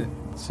what is it?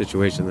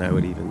 Situation that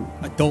would even...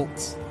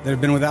 Adults that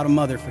have been without a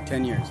mother for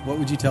 10 years. What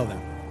would you tell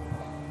them?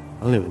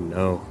 I don't even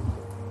know.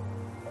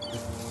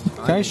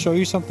 Can I show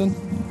you something?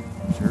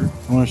 Sure.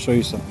 I want to show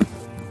you something.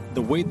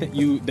 The weight that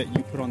you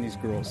put on these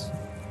girls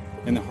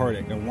and the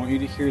heartache, I want you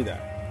to hear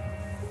that.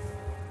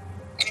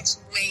 And it's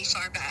way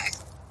far back.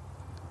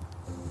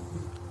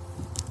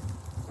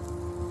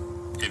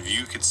 If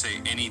you could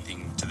say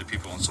anything to the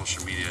people on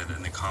social media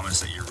in the comments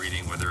that you're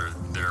reading, whether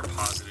they're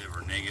positive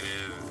or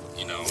negative,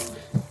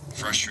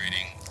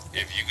 frustrating,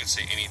 if you could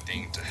say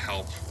anything to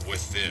help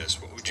with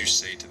this, what would you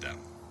say to them?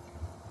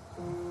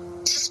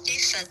 Just be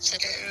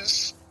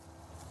sensitive.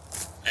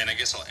 And I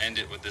guess I'll end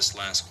it with this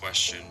last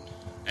question,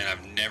 and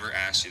I've never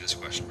asked you this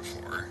question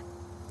before.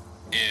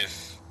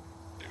 If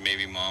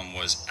maybe Mom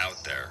was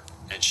out there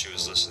and she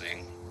was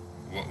listening,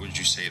 what would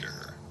you say to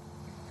her?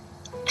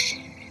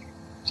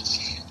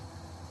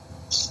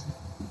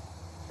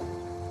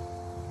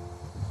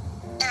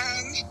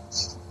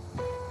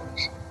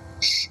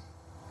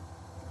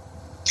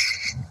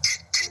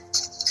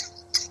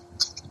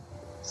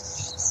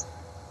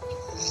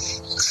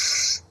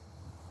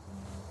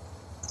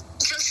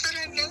 Just that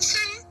I miss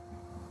her.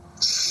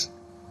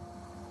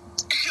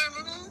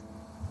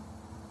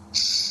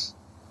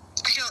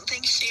 I don't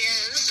think she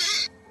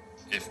is.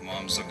 If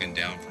Mom's looking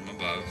down from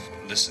above,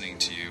 listening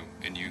to you,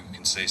 and you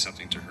can say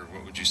something to her,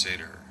 what would you say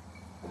to her?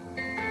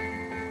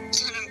 And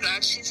I'm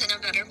glad she's in a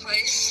better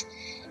place.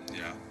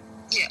 Yeah.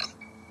 Yeah.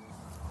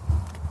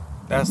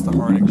 That's the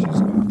heartache she's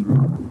going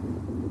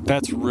through.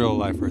 That's real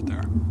life right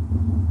there.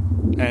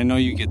 And I know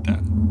you get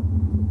that.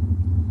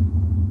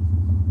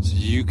 So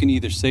you can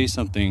either say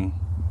something,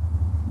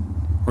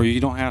 or you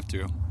don't have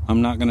to.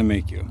 I'm not going to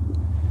make you.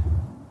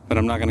 But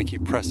I'm not going to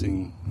keep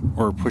pressing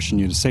or pushing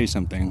you to say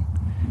something.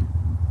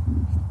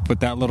 But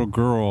that little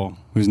girl,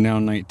 who's now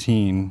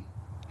 19,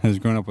 has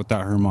grown up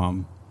without her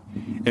mom.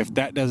 If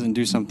that doesn't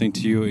do something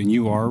to you and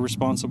you are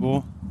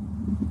responsible,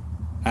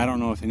 I don't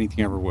know if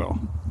anything ever will.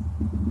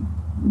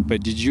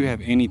 But did you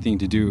have anything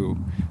to do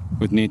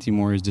with Nancy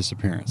Moyer's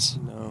disappearance?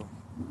 No.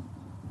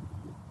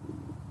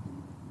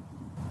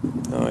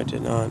 No, I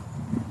did not.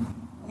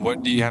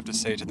 What do you have to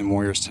say to the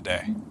Moyers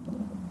today?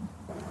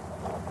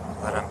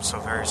 But I'm so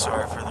very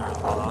sorry for their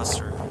loss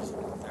or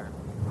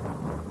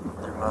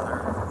their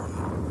mother.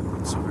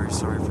 I'm so very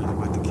sorry for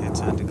what the kids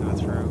had to go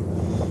through,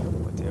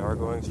 what they are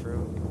going through,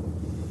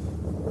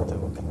 what they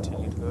will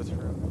continue to go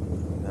through.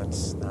 And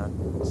that's not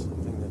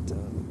something that,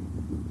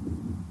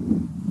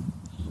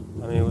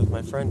 with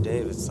my friend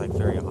Dave, it's like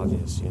very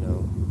obvious,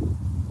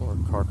 or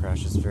car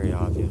crash is very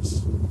obvious,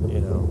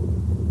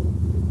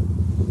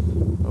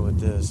 But with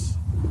this,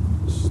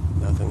 there's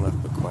nothing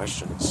left but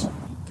questions.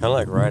 Kind of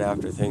like right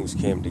after things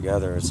came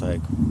together, it's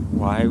like,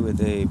 why would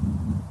they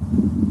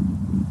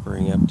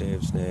bring up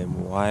Dave's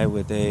name? Why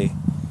would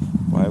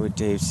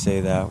Dave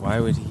say that? Why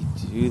would he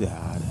do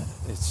that?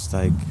 It's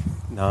like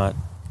not...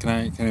 Can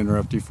I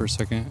interrupt you for a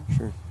second?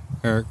 Sure.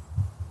 Eric,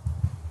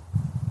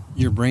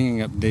 you're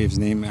bringing up Dave's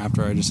name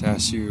after I just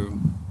asked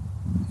you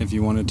if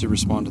you wanted to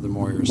respond to the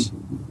Moyers.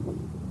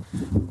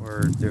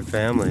 Or their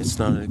family. It's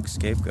not a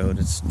scapegoat.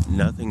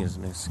 Nothing is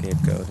a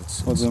scapegoat.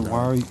 Then why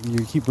are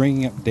you keep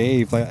bringing up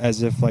Dave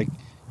as if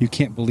you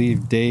can't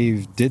believe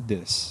Dave did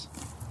this?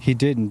 He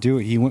didn't do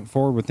it. He went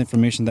forward with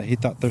information that he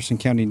thought Thurston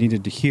County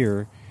needed to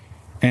hear,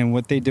 and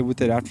what they did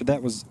with it after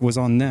that was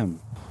on them.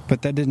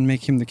 But that didn't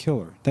make him the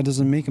killer. That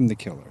doesn't make him the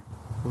killer.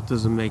 Well, it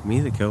doesn't make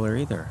me the killer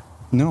either.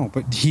 No,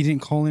 but he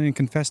didn't call in and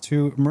confess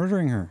to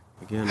murdering her.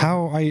 Again,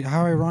 how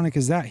ironic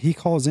is that? He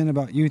calls in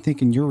about you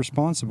thinking you're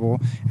responsible,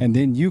 and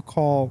then you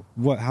call,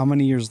 how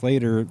many years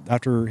later,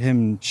 after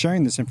him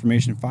sharing this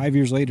information, 5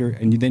 years later,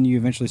 and then you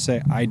eventually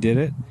say, I did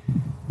it?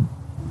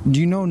 Do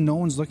you know no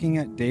one's looking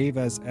at Dave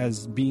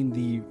as being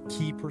the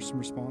key person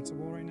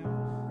responsible right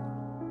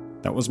now?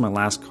 That was my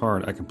last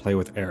card I can play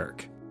with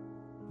Eric.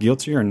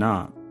 Guilty or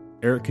not,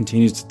 Eric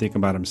continues to think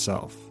about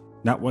himself,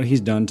 not what he's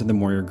done to the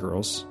Moyer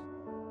girls,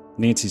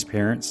 Nancy's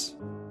parents,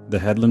 the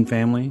Headland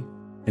family,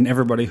 and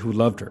everybody who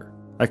loved her.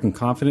 I can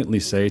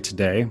confidently say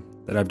today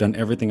that I've done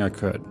everything I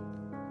could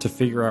to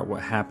figure out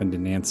what happened to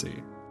Nancy.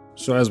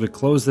 So as we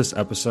close this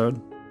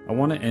episode, I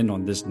want to end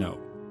on this note.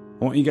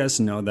 I want you guys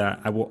to know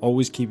that I will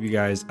always keep you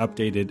guys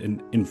updated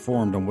and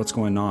informed on what's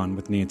going on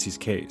with Nancy's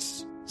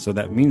case. So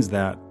that means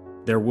that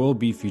there will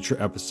be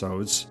future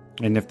episodes,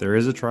 and if there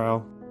is a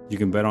trial, you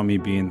can bet on me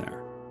being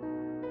there.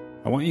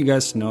 I want you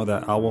guys to know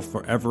that I will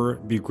forever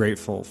be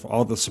grateful for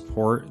all the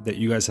support that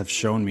you guys have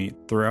shown me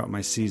throughout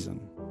my season.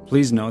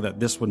 Please know that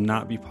this would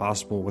not be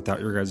possible without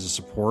your guys'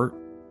 support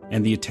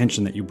and the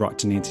attention that you brought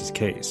to Nancy's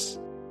case.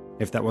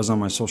 If that was on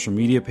my social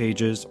media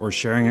pages or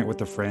sharing it with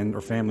a friend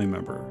or family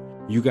member,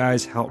 you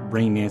guys helped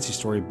bring Nancy's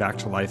story back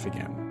to life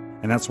again.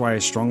 And that's why I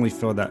strongly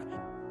feel that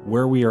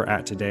where we are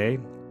at today,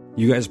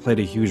 you guys played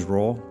a huge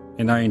role,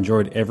 and I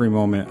enjoyed every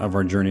moment of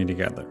our journey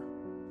together.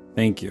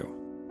 Thank you.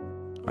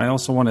 I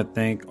also want to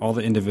thank all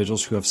the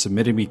individuals who have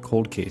submitted me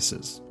cold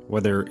cases,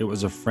 whether it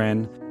was a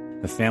friend,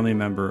 a family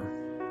member.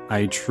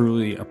 I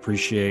truly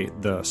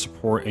appreciate the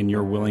support and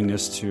your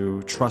willingness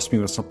to trust me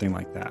with something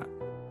like that.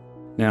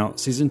 Now,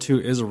 Season 2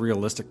 is a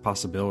realistic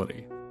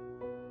possibility.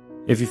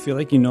 If you feel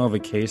like you know of a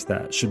case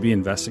that should be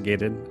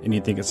investigated and you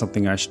think it's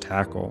something I should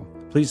tackle,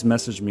 please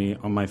message me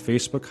on my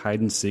Facebook Hide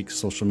and Seek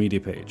social media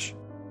page.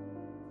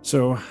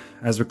 So,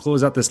 as we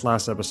close out this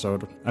last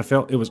episode, I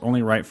felt it was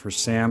only right for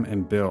Sam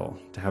and Bill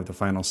to have the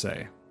final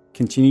say.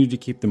 Continue to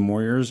keep the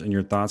Moyers in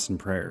your thoughts and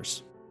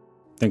prayers.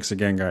 Thanks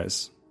again,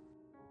 guys.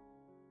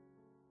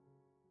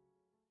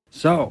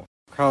 So,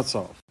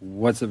 CrowdSolve,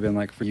 what's it been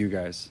like for you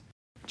guys?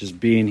 Just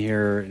being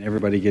here and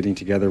everybody getting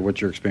together,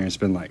 what's your experience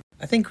been like?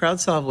 I think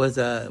CrowdSolve was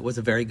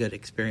a very good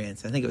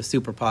experience. I think it was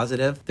super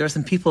positive. There were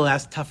some people who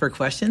asked tougher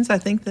questions, I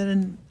think,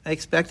 than I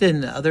expected,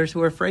 and others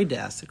who were afraid to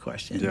ask the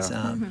questions.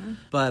 Yeah.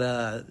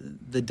 But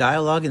the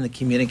dialogue and the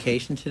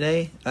communication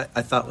today,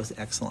 I thought was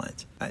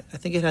excellent. I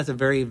think it has a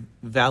very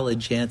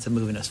valid chance of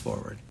moving us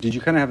forward. Did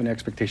you kind of have an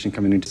expectation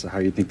coming into how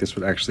you think this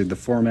would actually, the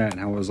format and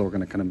how it was all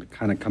going to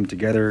kind of come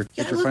together?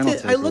 Yeah,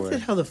 I looked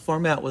at how the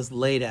format was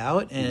laid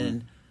out,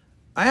 and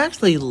I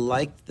actually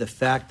liked the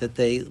fact that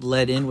they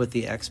led in with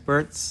the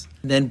experts,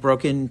 then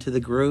broke into the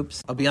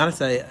groups. I'll be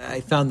honest,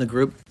 I found the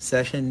group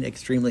session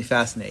extremely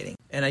fascinating.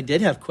 And I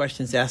did have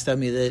questions asked of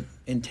me that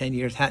in 10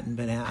 years hadn't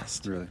been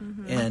asked. Really?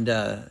 And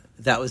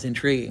that was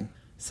intriguing.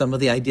 Some of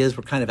the ideas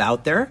were kind of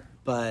out there,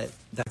 but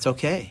that's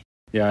okay.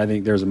 Yeah, I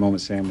think there's a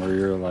moment, Sam, where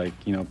you're like,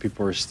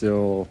 people are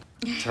still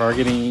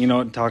targeting,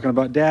 talking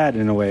about Dad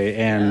in a way,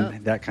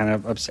 and that kind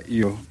of upset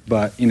you.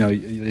 But,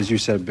 as you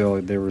said, Bill,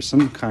 there were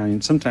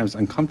sometimes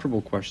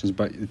uncomfortable questions,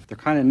 but they're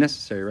kind of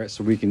necessary, right?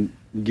 So we can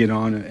get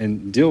on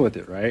and deal with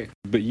it, right?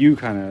 But you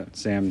kind of,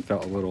 Sam,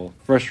 felt a little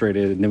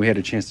frustrated, and then we had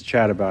a chance to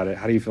chat about it.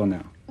 How do you feel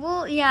now?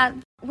 Well, yeah,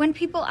 when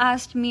people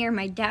asked me or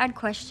my dad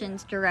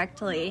questions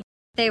directly,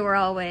 they were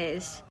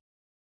always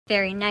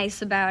very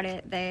nice about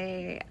it.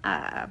 They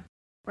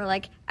were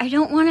like, I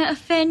don't want to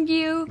offend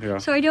you,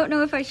 so I don't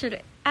know if I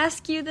should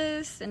ask you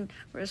this, and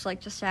we're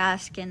just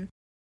ask. And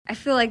I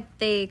feel like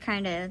they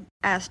kind of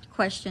asked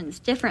questions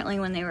differently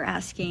when they were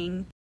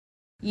asking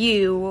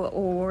you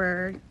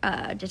or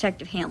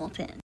Detective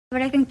Hamilton.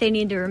 But I think they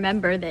need to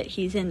remember that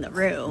he's in the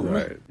room.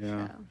 Right,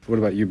 yeah. So. What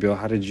about you, Bill?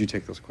 How did you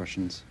take those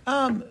questions?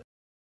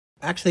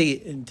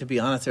 Actually, to be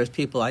honest, there's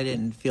people I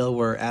didn't feel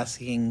were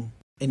asking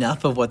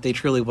enough of what they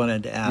truly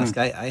wanted to ask.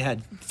 I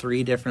had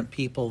 3 different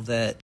people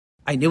that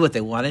I knew what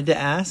they wanted to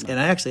ask, and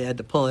I actually had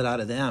to pull it out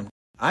of them.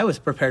 I was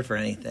prepared for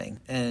anything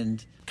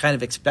and kind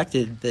of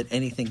expected that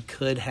anything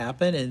could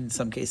happen, and in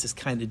some cases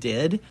kind of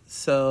did.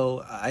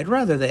 So I'd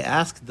rather they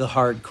ask the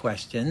hard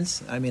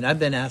questions. I mean, I've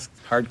been asked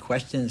hard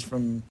questions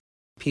from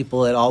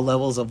people at all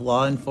levels of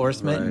law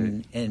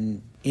enforcement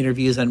and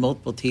interviews on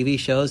multiple TV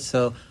shows.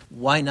 So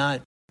why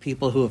not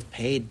people who have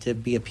paid to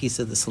be a piece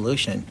of the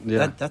solution?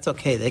 Yeah. That's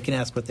okay. They can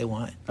ask what they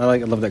want. I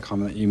love that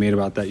comment that you made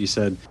about that. You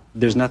said,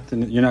 "There's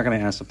nothing. You're not going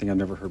to ask something I've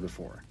never heard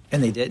before."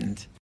 And they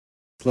didn't.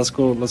 Let's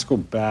go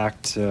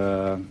back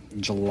to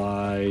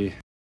July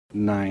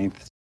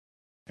 9th.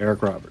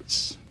 Eric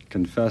Roberts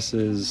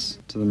confesses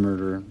to the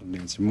murder of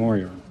Nancy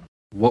Moyer.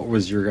 What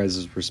was your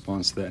guys'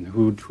 response to that, and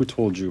who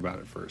told you about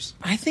it first?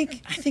 I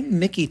think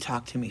Mickey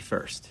talked to me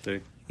first.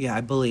 Okay. Yeah,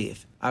 I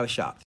believe. I was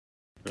shocked.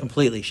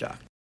 Completely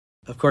shocked.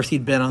 Of course,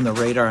 he'd been on the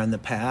radar in the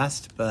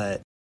past,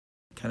 but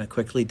kind of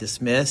quickly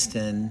dismissed,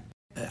 and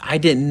I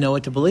didn't know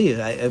what to believe.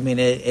 I mean,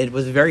 it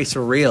was very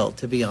surreal,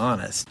 to be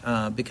honest,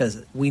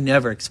 because we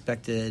never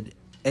expected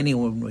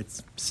anyone would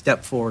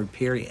step forward,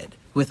 period.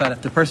 We thought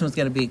if the person was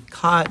going to be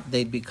caught,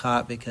 they'd be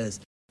caught because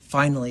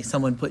finally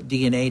someone put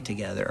DNA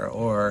together,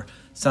 or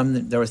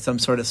there was some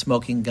sort of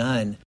smoking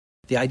gun.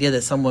 The idea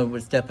that someone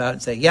would step out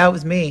and say, "Yeah, it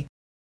was me,"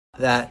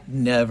 that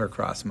never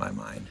crossed my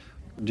mind.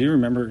 Do you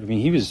remember? I mean,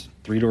 he was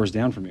 3 doors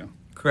down from you.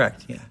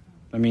 Correct, yeah.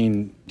 I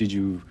mean, did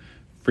you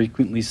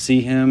frequently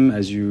see him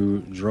as you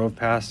drove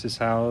past his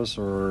house,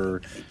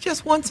 or?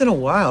 Just once in a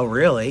while,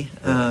 really.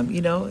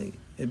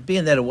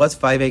 Being that it was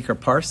 5-acre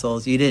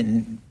parcels, you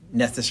didn't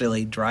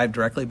necessarily drive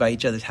directly by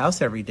each other's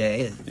house every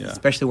day,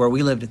 especially where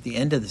we lived at the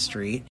end of the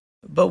street.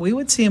 But we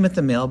would see him at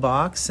the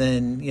mailbox,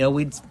 and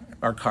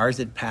our cars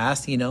had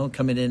passed,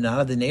 coming in and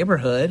out of the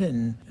neighborhood,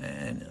 and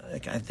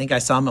I think I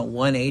saw him at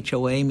one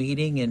HOA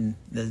meeting in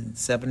the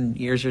 7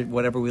 years or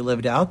whatever we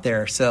lived out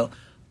there. So, to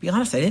be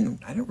honest, I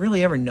didn't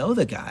really ever know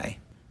the guy.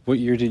 What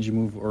year did you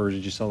move, or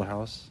did you sell the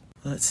house?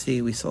 Let's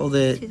see, we sold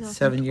it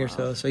 7 years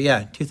ago. So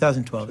yeah,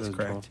 2012 is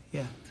correct.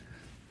 Yeah.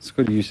 Let's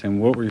go to you, Sam.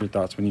 What were your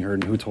thoughts when you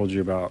heard, and who told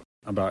you about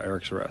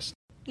Eric's arrest?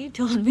 You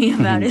told me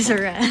about his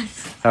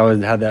arrest.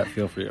 How'd that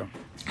feel for you?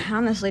 I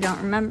honestly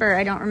don't remember.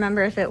 I don't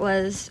remember if it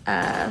was,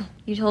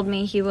 you told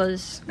me he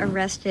was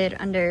arrested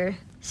under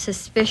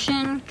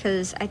suspicion,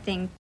 because I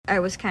think I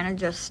was kind of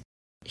just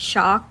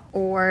shocked,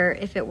 or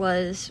if it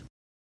was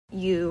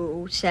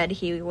you said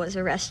he was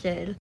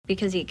arrested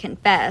because he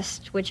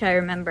confessed, which I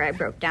remember I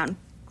broke down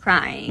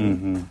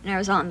crying, and I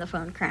was on the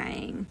phone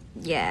crying.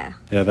 Yeah.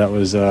 Yeah, that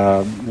was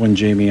when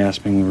Jamie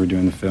asked me when we were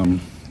doing the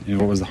film,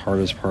 what was the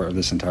hardest part of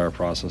this entire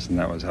process, and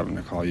that was having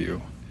to call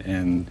you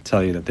and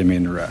tell you that they made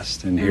an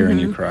arrest and hearing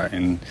you cry.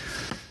 And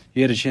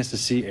you had a chance to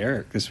see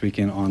Eric this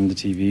weekend on the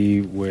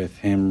TV with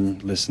him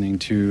listening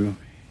to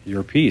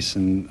your piece,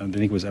 and I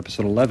think it was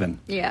episode 11.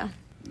 Yeah.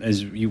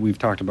 As we've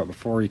talked about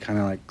before, he kind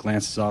of like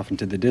glances off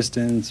into the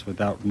distance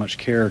without much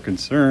care or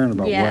concern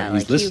about what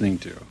he's listening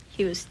to.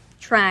 He was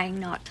trying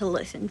not to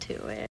listen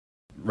to it.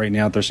 Right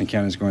now, Thurston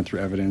County is going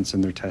through evidence,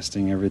 and they're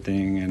testing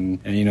everything,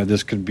 and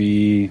this could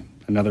be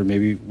another,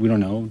 maybe, we don't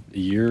know, a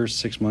year,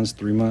 6 months,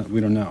 3 months,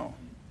 we don't know.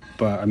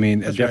 But, I mean,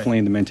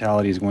 definitely the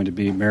mentality is going to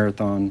be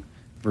marathon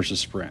versus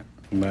sprint.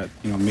 But,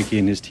 Mickey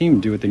and his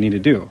team do what they need to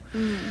do.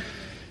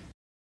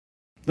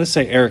 Let's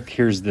say Eric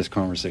hears this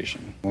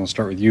conversation. I'll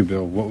start with you,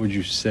 Bill. What would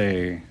you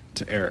say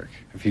to Eric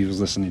if he was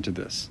listening to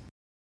this?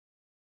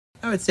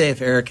 I would say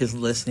if Eric is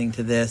listening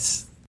to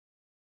this,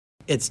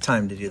 it's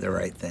time to do the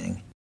right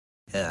thing.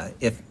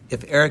 If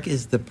Eric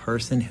is the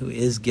person who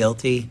is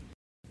guilty,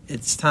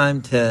 it's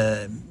time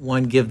to,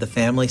 one, give the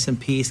family some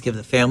peace, give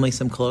the family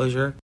some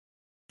closure,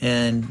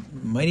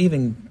 and might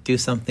even do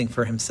something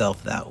for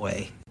himself that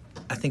way.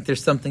 I think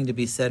there's something to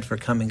be said for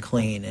coming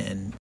clean,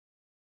 and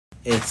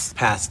it's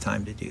past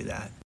time to do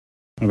that.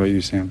 What about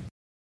you, Sam?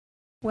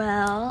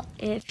 Well,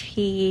 if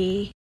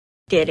he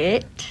did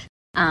it,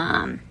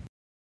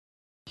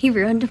 he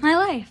ruined my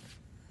life.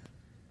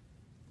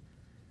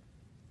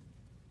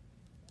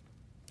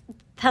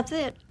 That's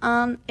it.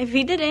 If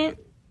he didn't,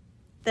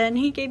 then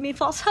he gave me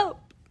false hope.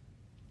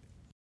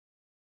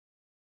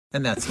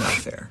 And that's not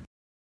fair.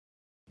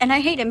 And I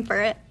hate him for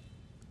it.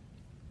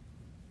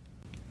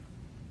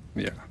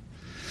 Yeah.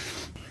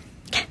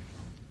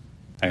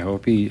 I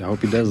hope he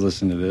does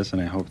listen to this,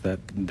 and I hope that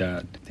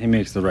he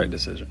makes the right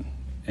decision.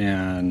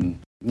 And,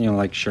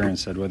 like Sharon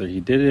said, whether he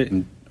did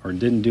it or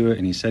didn't do it,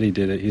 and he said he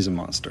did it, he's a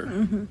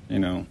monster,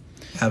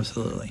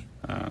 Absolutely.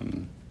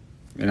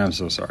 And I'm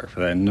so sorry for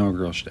that. No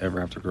girl should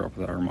ever have to grow up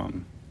without her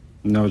mom.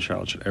 No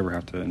child should ever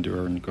have to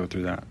endure and go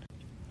through that.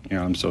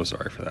 I'm so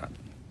sorry for that.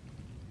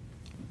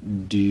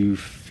 Do you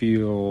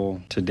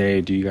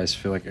guys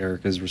feel like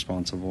Eric is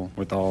responsible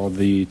with all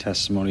the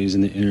testimonies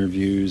and the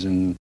interviews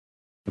and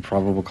the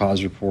probable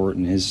cause report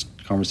and his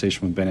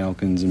conversation with Ben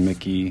Elkins and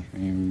Mickey? I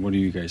mean, what do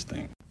you guys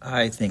think?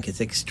 I think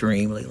it's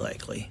extremely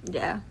likely.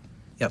 Yeah.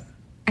 Yep.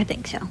 I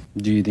think so.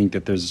 Do you think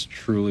that there's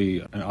truly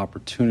an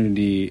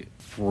opportunity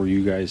for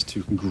you guys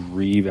to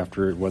grieve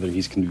after whether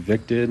he's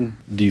convicted?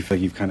 Do you feel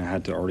like you've kind of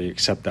had to already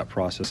accept that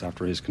process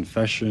after his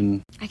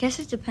confession? I guess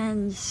it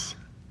depends.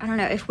 I don't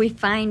know. If we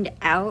find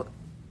out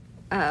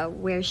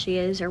where she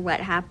is or what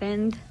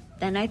happened,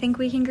 then I think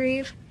we can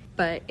grieve.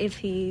 But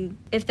if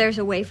there's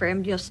a way for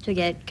him just to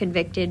get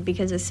convicted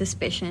because of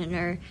suspicion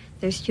or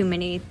there's too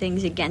many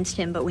things against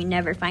him, but we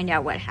never find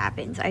out what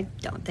happens, I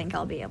don't think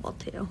I'll be able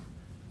to.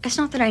 It's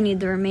not that I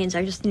need the remains,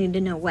 I just need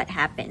to know what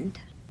happened.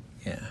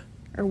 Yeah.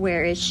 Or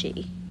where is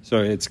she?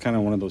 So it's kind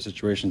of one of those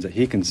situations that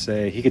he can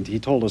say, he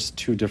told us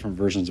 2 different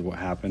versions of what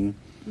happened,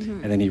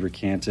 and then he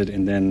recanted.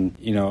 And then,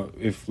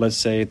 if, let's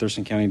say,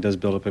 Thurston County does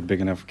build up a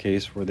big enough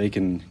case where they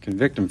can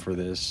convict him for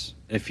this,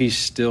 if he's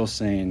still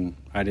saying,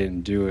 I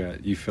didn't do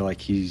it, you feel like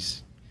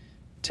he's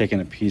taken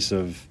a piece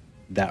of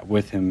that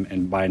with him,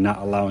 and by not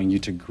allowing you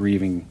to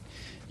grieving,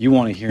 you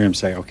want to hear him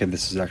say, okay,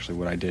 this is actually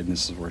what I did, and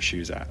this is where she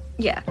was at.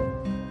 Yeah.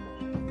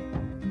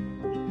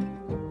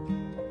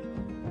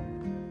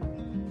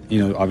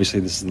 Obviously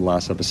this is the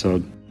last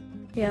episode.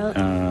 Yeah.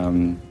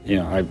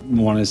 I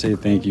want to say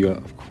thank you,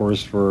 of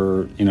course,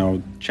 for,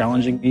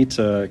 challenging me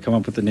to come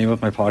up with the name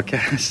of my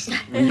podcast,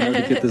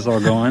 to get this all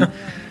going.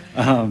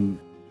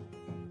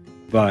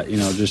 But,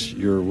 just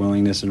your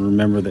willingness, and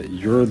remember that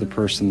you're the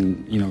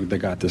person, that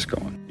got this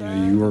going.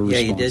 You were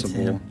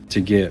responsible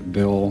to get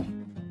Bill,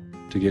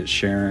 to get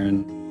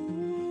Sharon,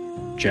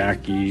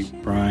 Jackie,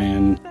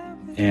 Brian,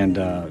 and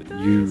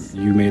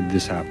you made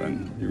this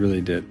happen. You really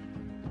did.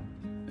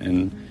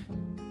 And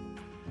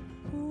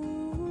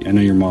I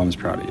know your mom is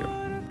proud of you.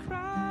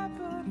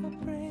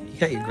 You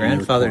got your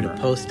grandfather to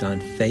post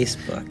on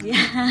Facebook.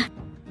 Yeah.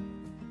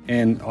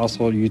 And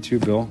also you too,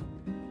 Bill.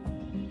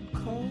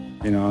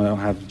 I don't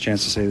have a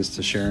chance to say this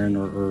to Sharon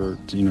or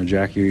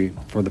Jackie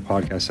for the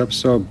podcast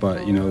episode,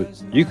 but,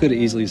 you could have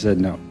easily said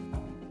no.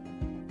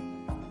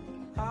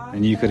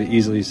 And you could have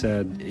easily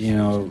said,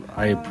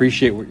 I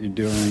appreciate what you're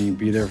doing,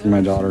 be there for my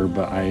daughter,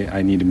 but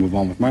I need to move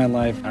on with my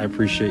life. I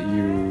appreciate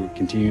you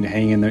continuing to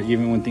hang in there,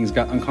 even when things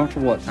got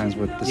uncomfortable at times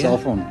with the cell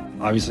phone.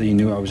 Obviously, you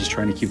knew I was just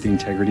trying to keep the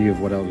integrity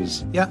of what I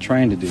was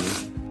trying to do.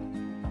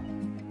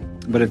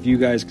 But if you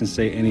guys can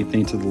say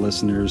anything to the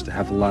listeners, to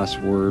have the last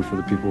word for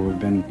the people who have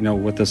been,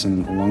 with us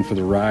and along for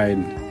the ride,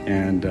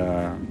 and,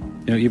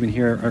 even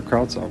here at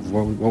CrowdSolve,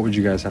 what would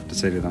you guys have to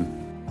say to them?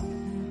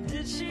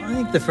 I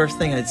think the first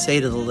thing I'd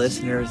say to the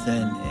listeners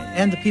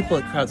and the people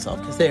at CrowdSolve,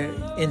 because they're,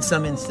 in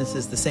some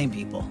instances, the same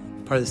people,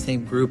 part of the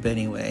same group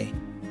anyway.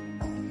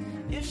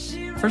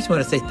 First, I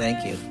want to say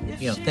thank you.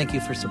 Thank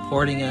you for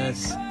supporting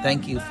us.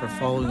 Thank you for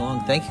following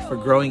along. Thank you for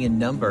growing in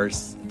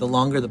numbers. The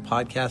longer the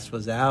podcast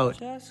was out,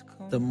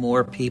 the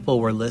more people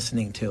were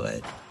listening to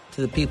it.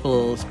 To the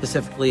people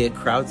specifically at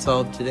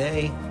CrowdSolve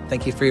today,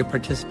 thank you for your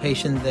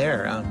participation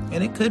there.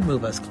 And it could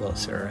move us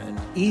closer. And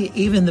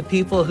even the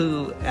people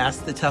who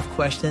asked the tough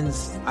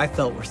questions, I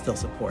felt were still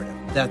supportive.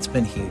 That's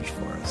been huge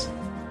for us.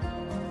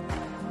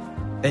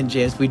 And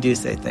James, we do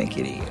say thank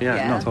you to you.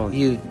 Yeah. No,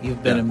 totally.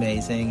 You've been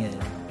amazing,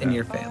 and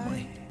your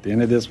family. At the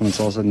end of this, when it's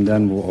all said and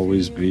done, we'll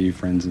always be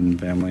friends and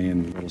family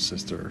and little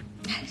sister,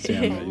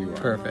 Sam, that you are.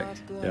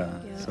 Perfect. Yeah.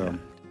 So,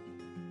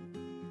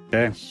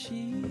 okay,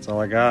 that's all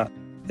I got.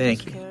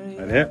 Thank you.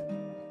 That it?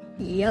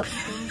 Yep.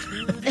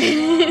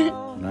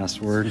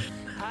 Last word.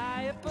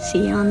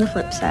 See you on the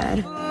flip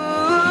side.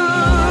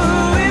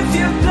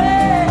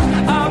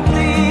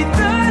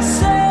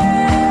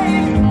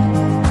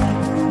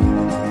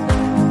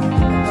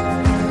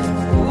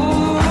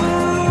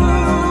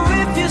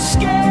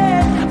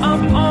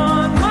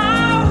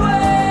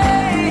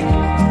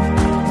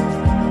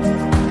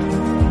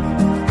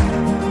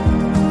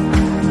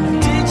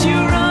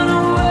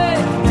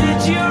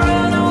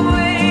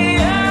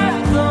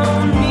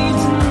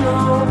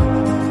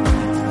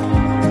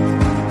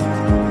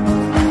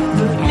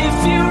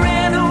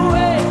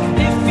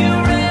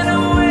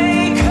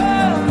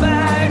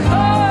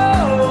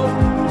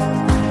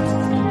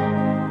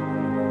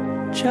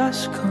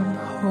 Just come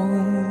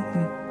home.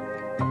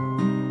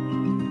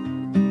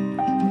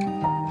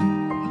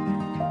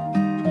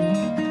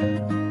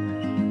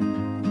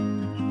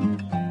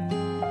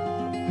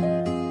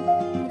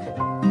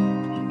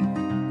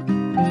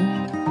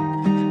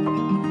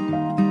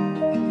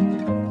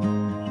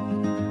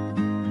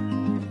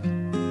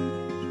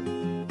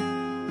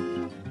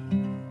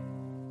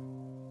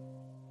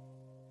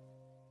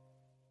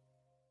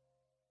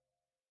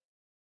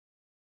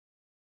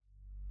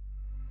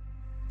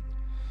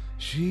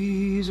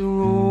 She's a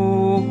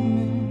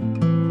roaming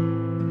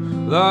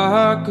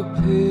like a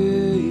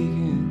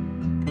pagan,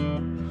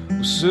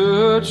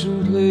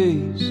 searching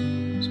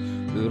places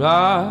that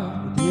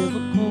I would never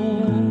go,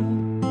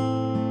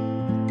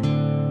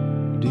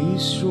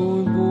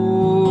 destroying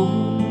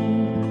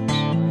borders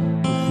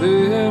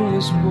with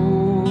endless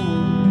borders,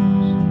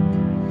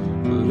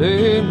 but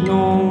ain't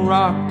no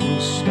rock can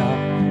stop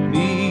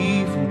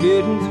me from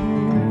getting through.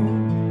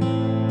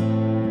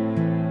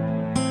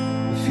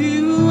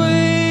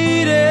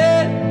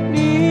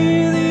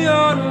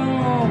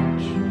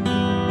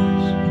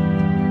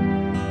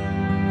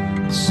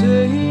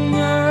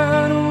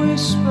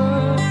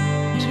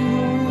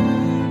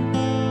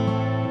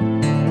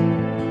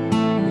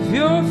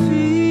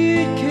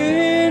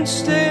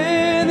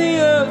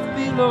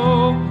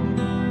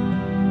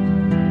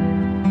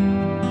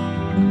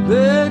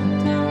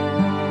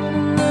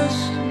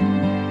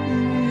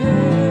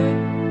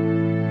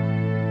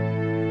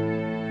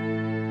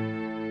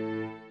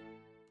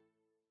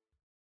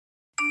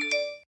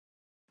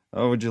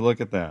 Oh, would you look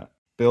at that?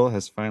 Bill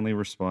has finally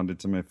responded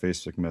to my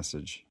Facebook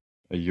message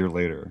a year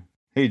later.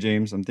 Hey,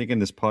 James, I'm thinking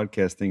this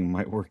podcast thing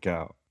might work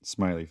out.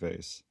 Smiley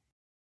face.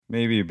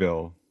 Maybe,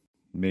 Bill.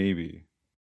 Maybe.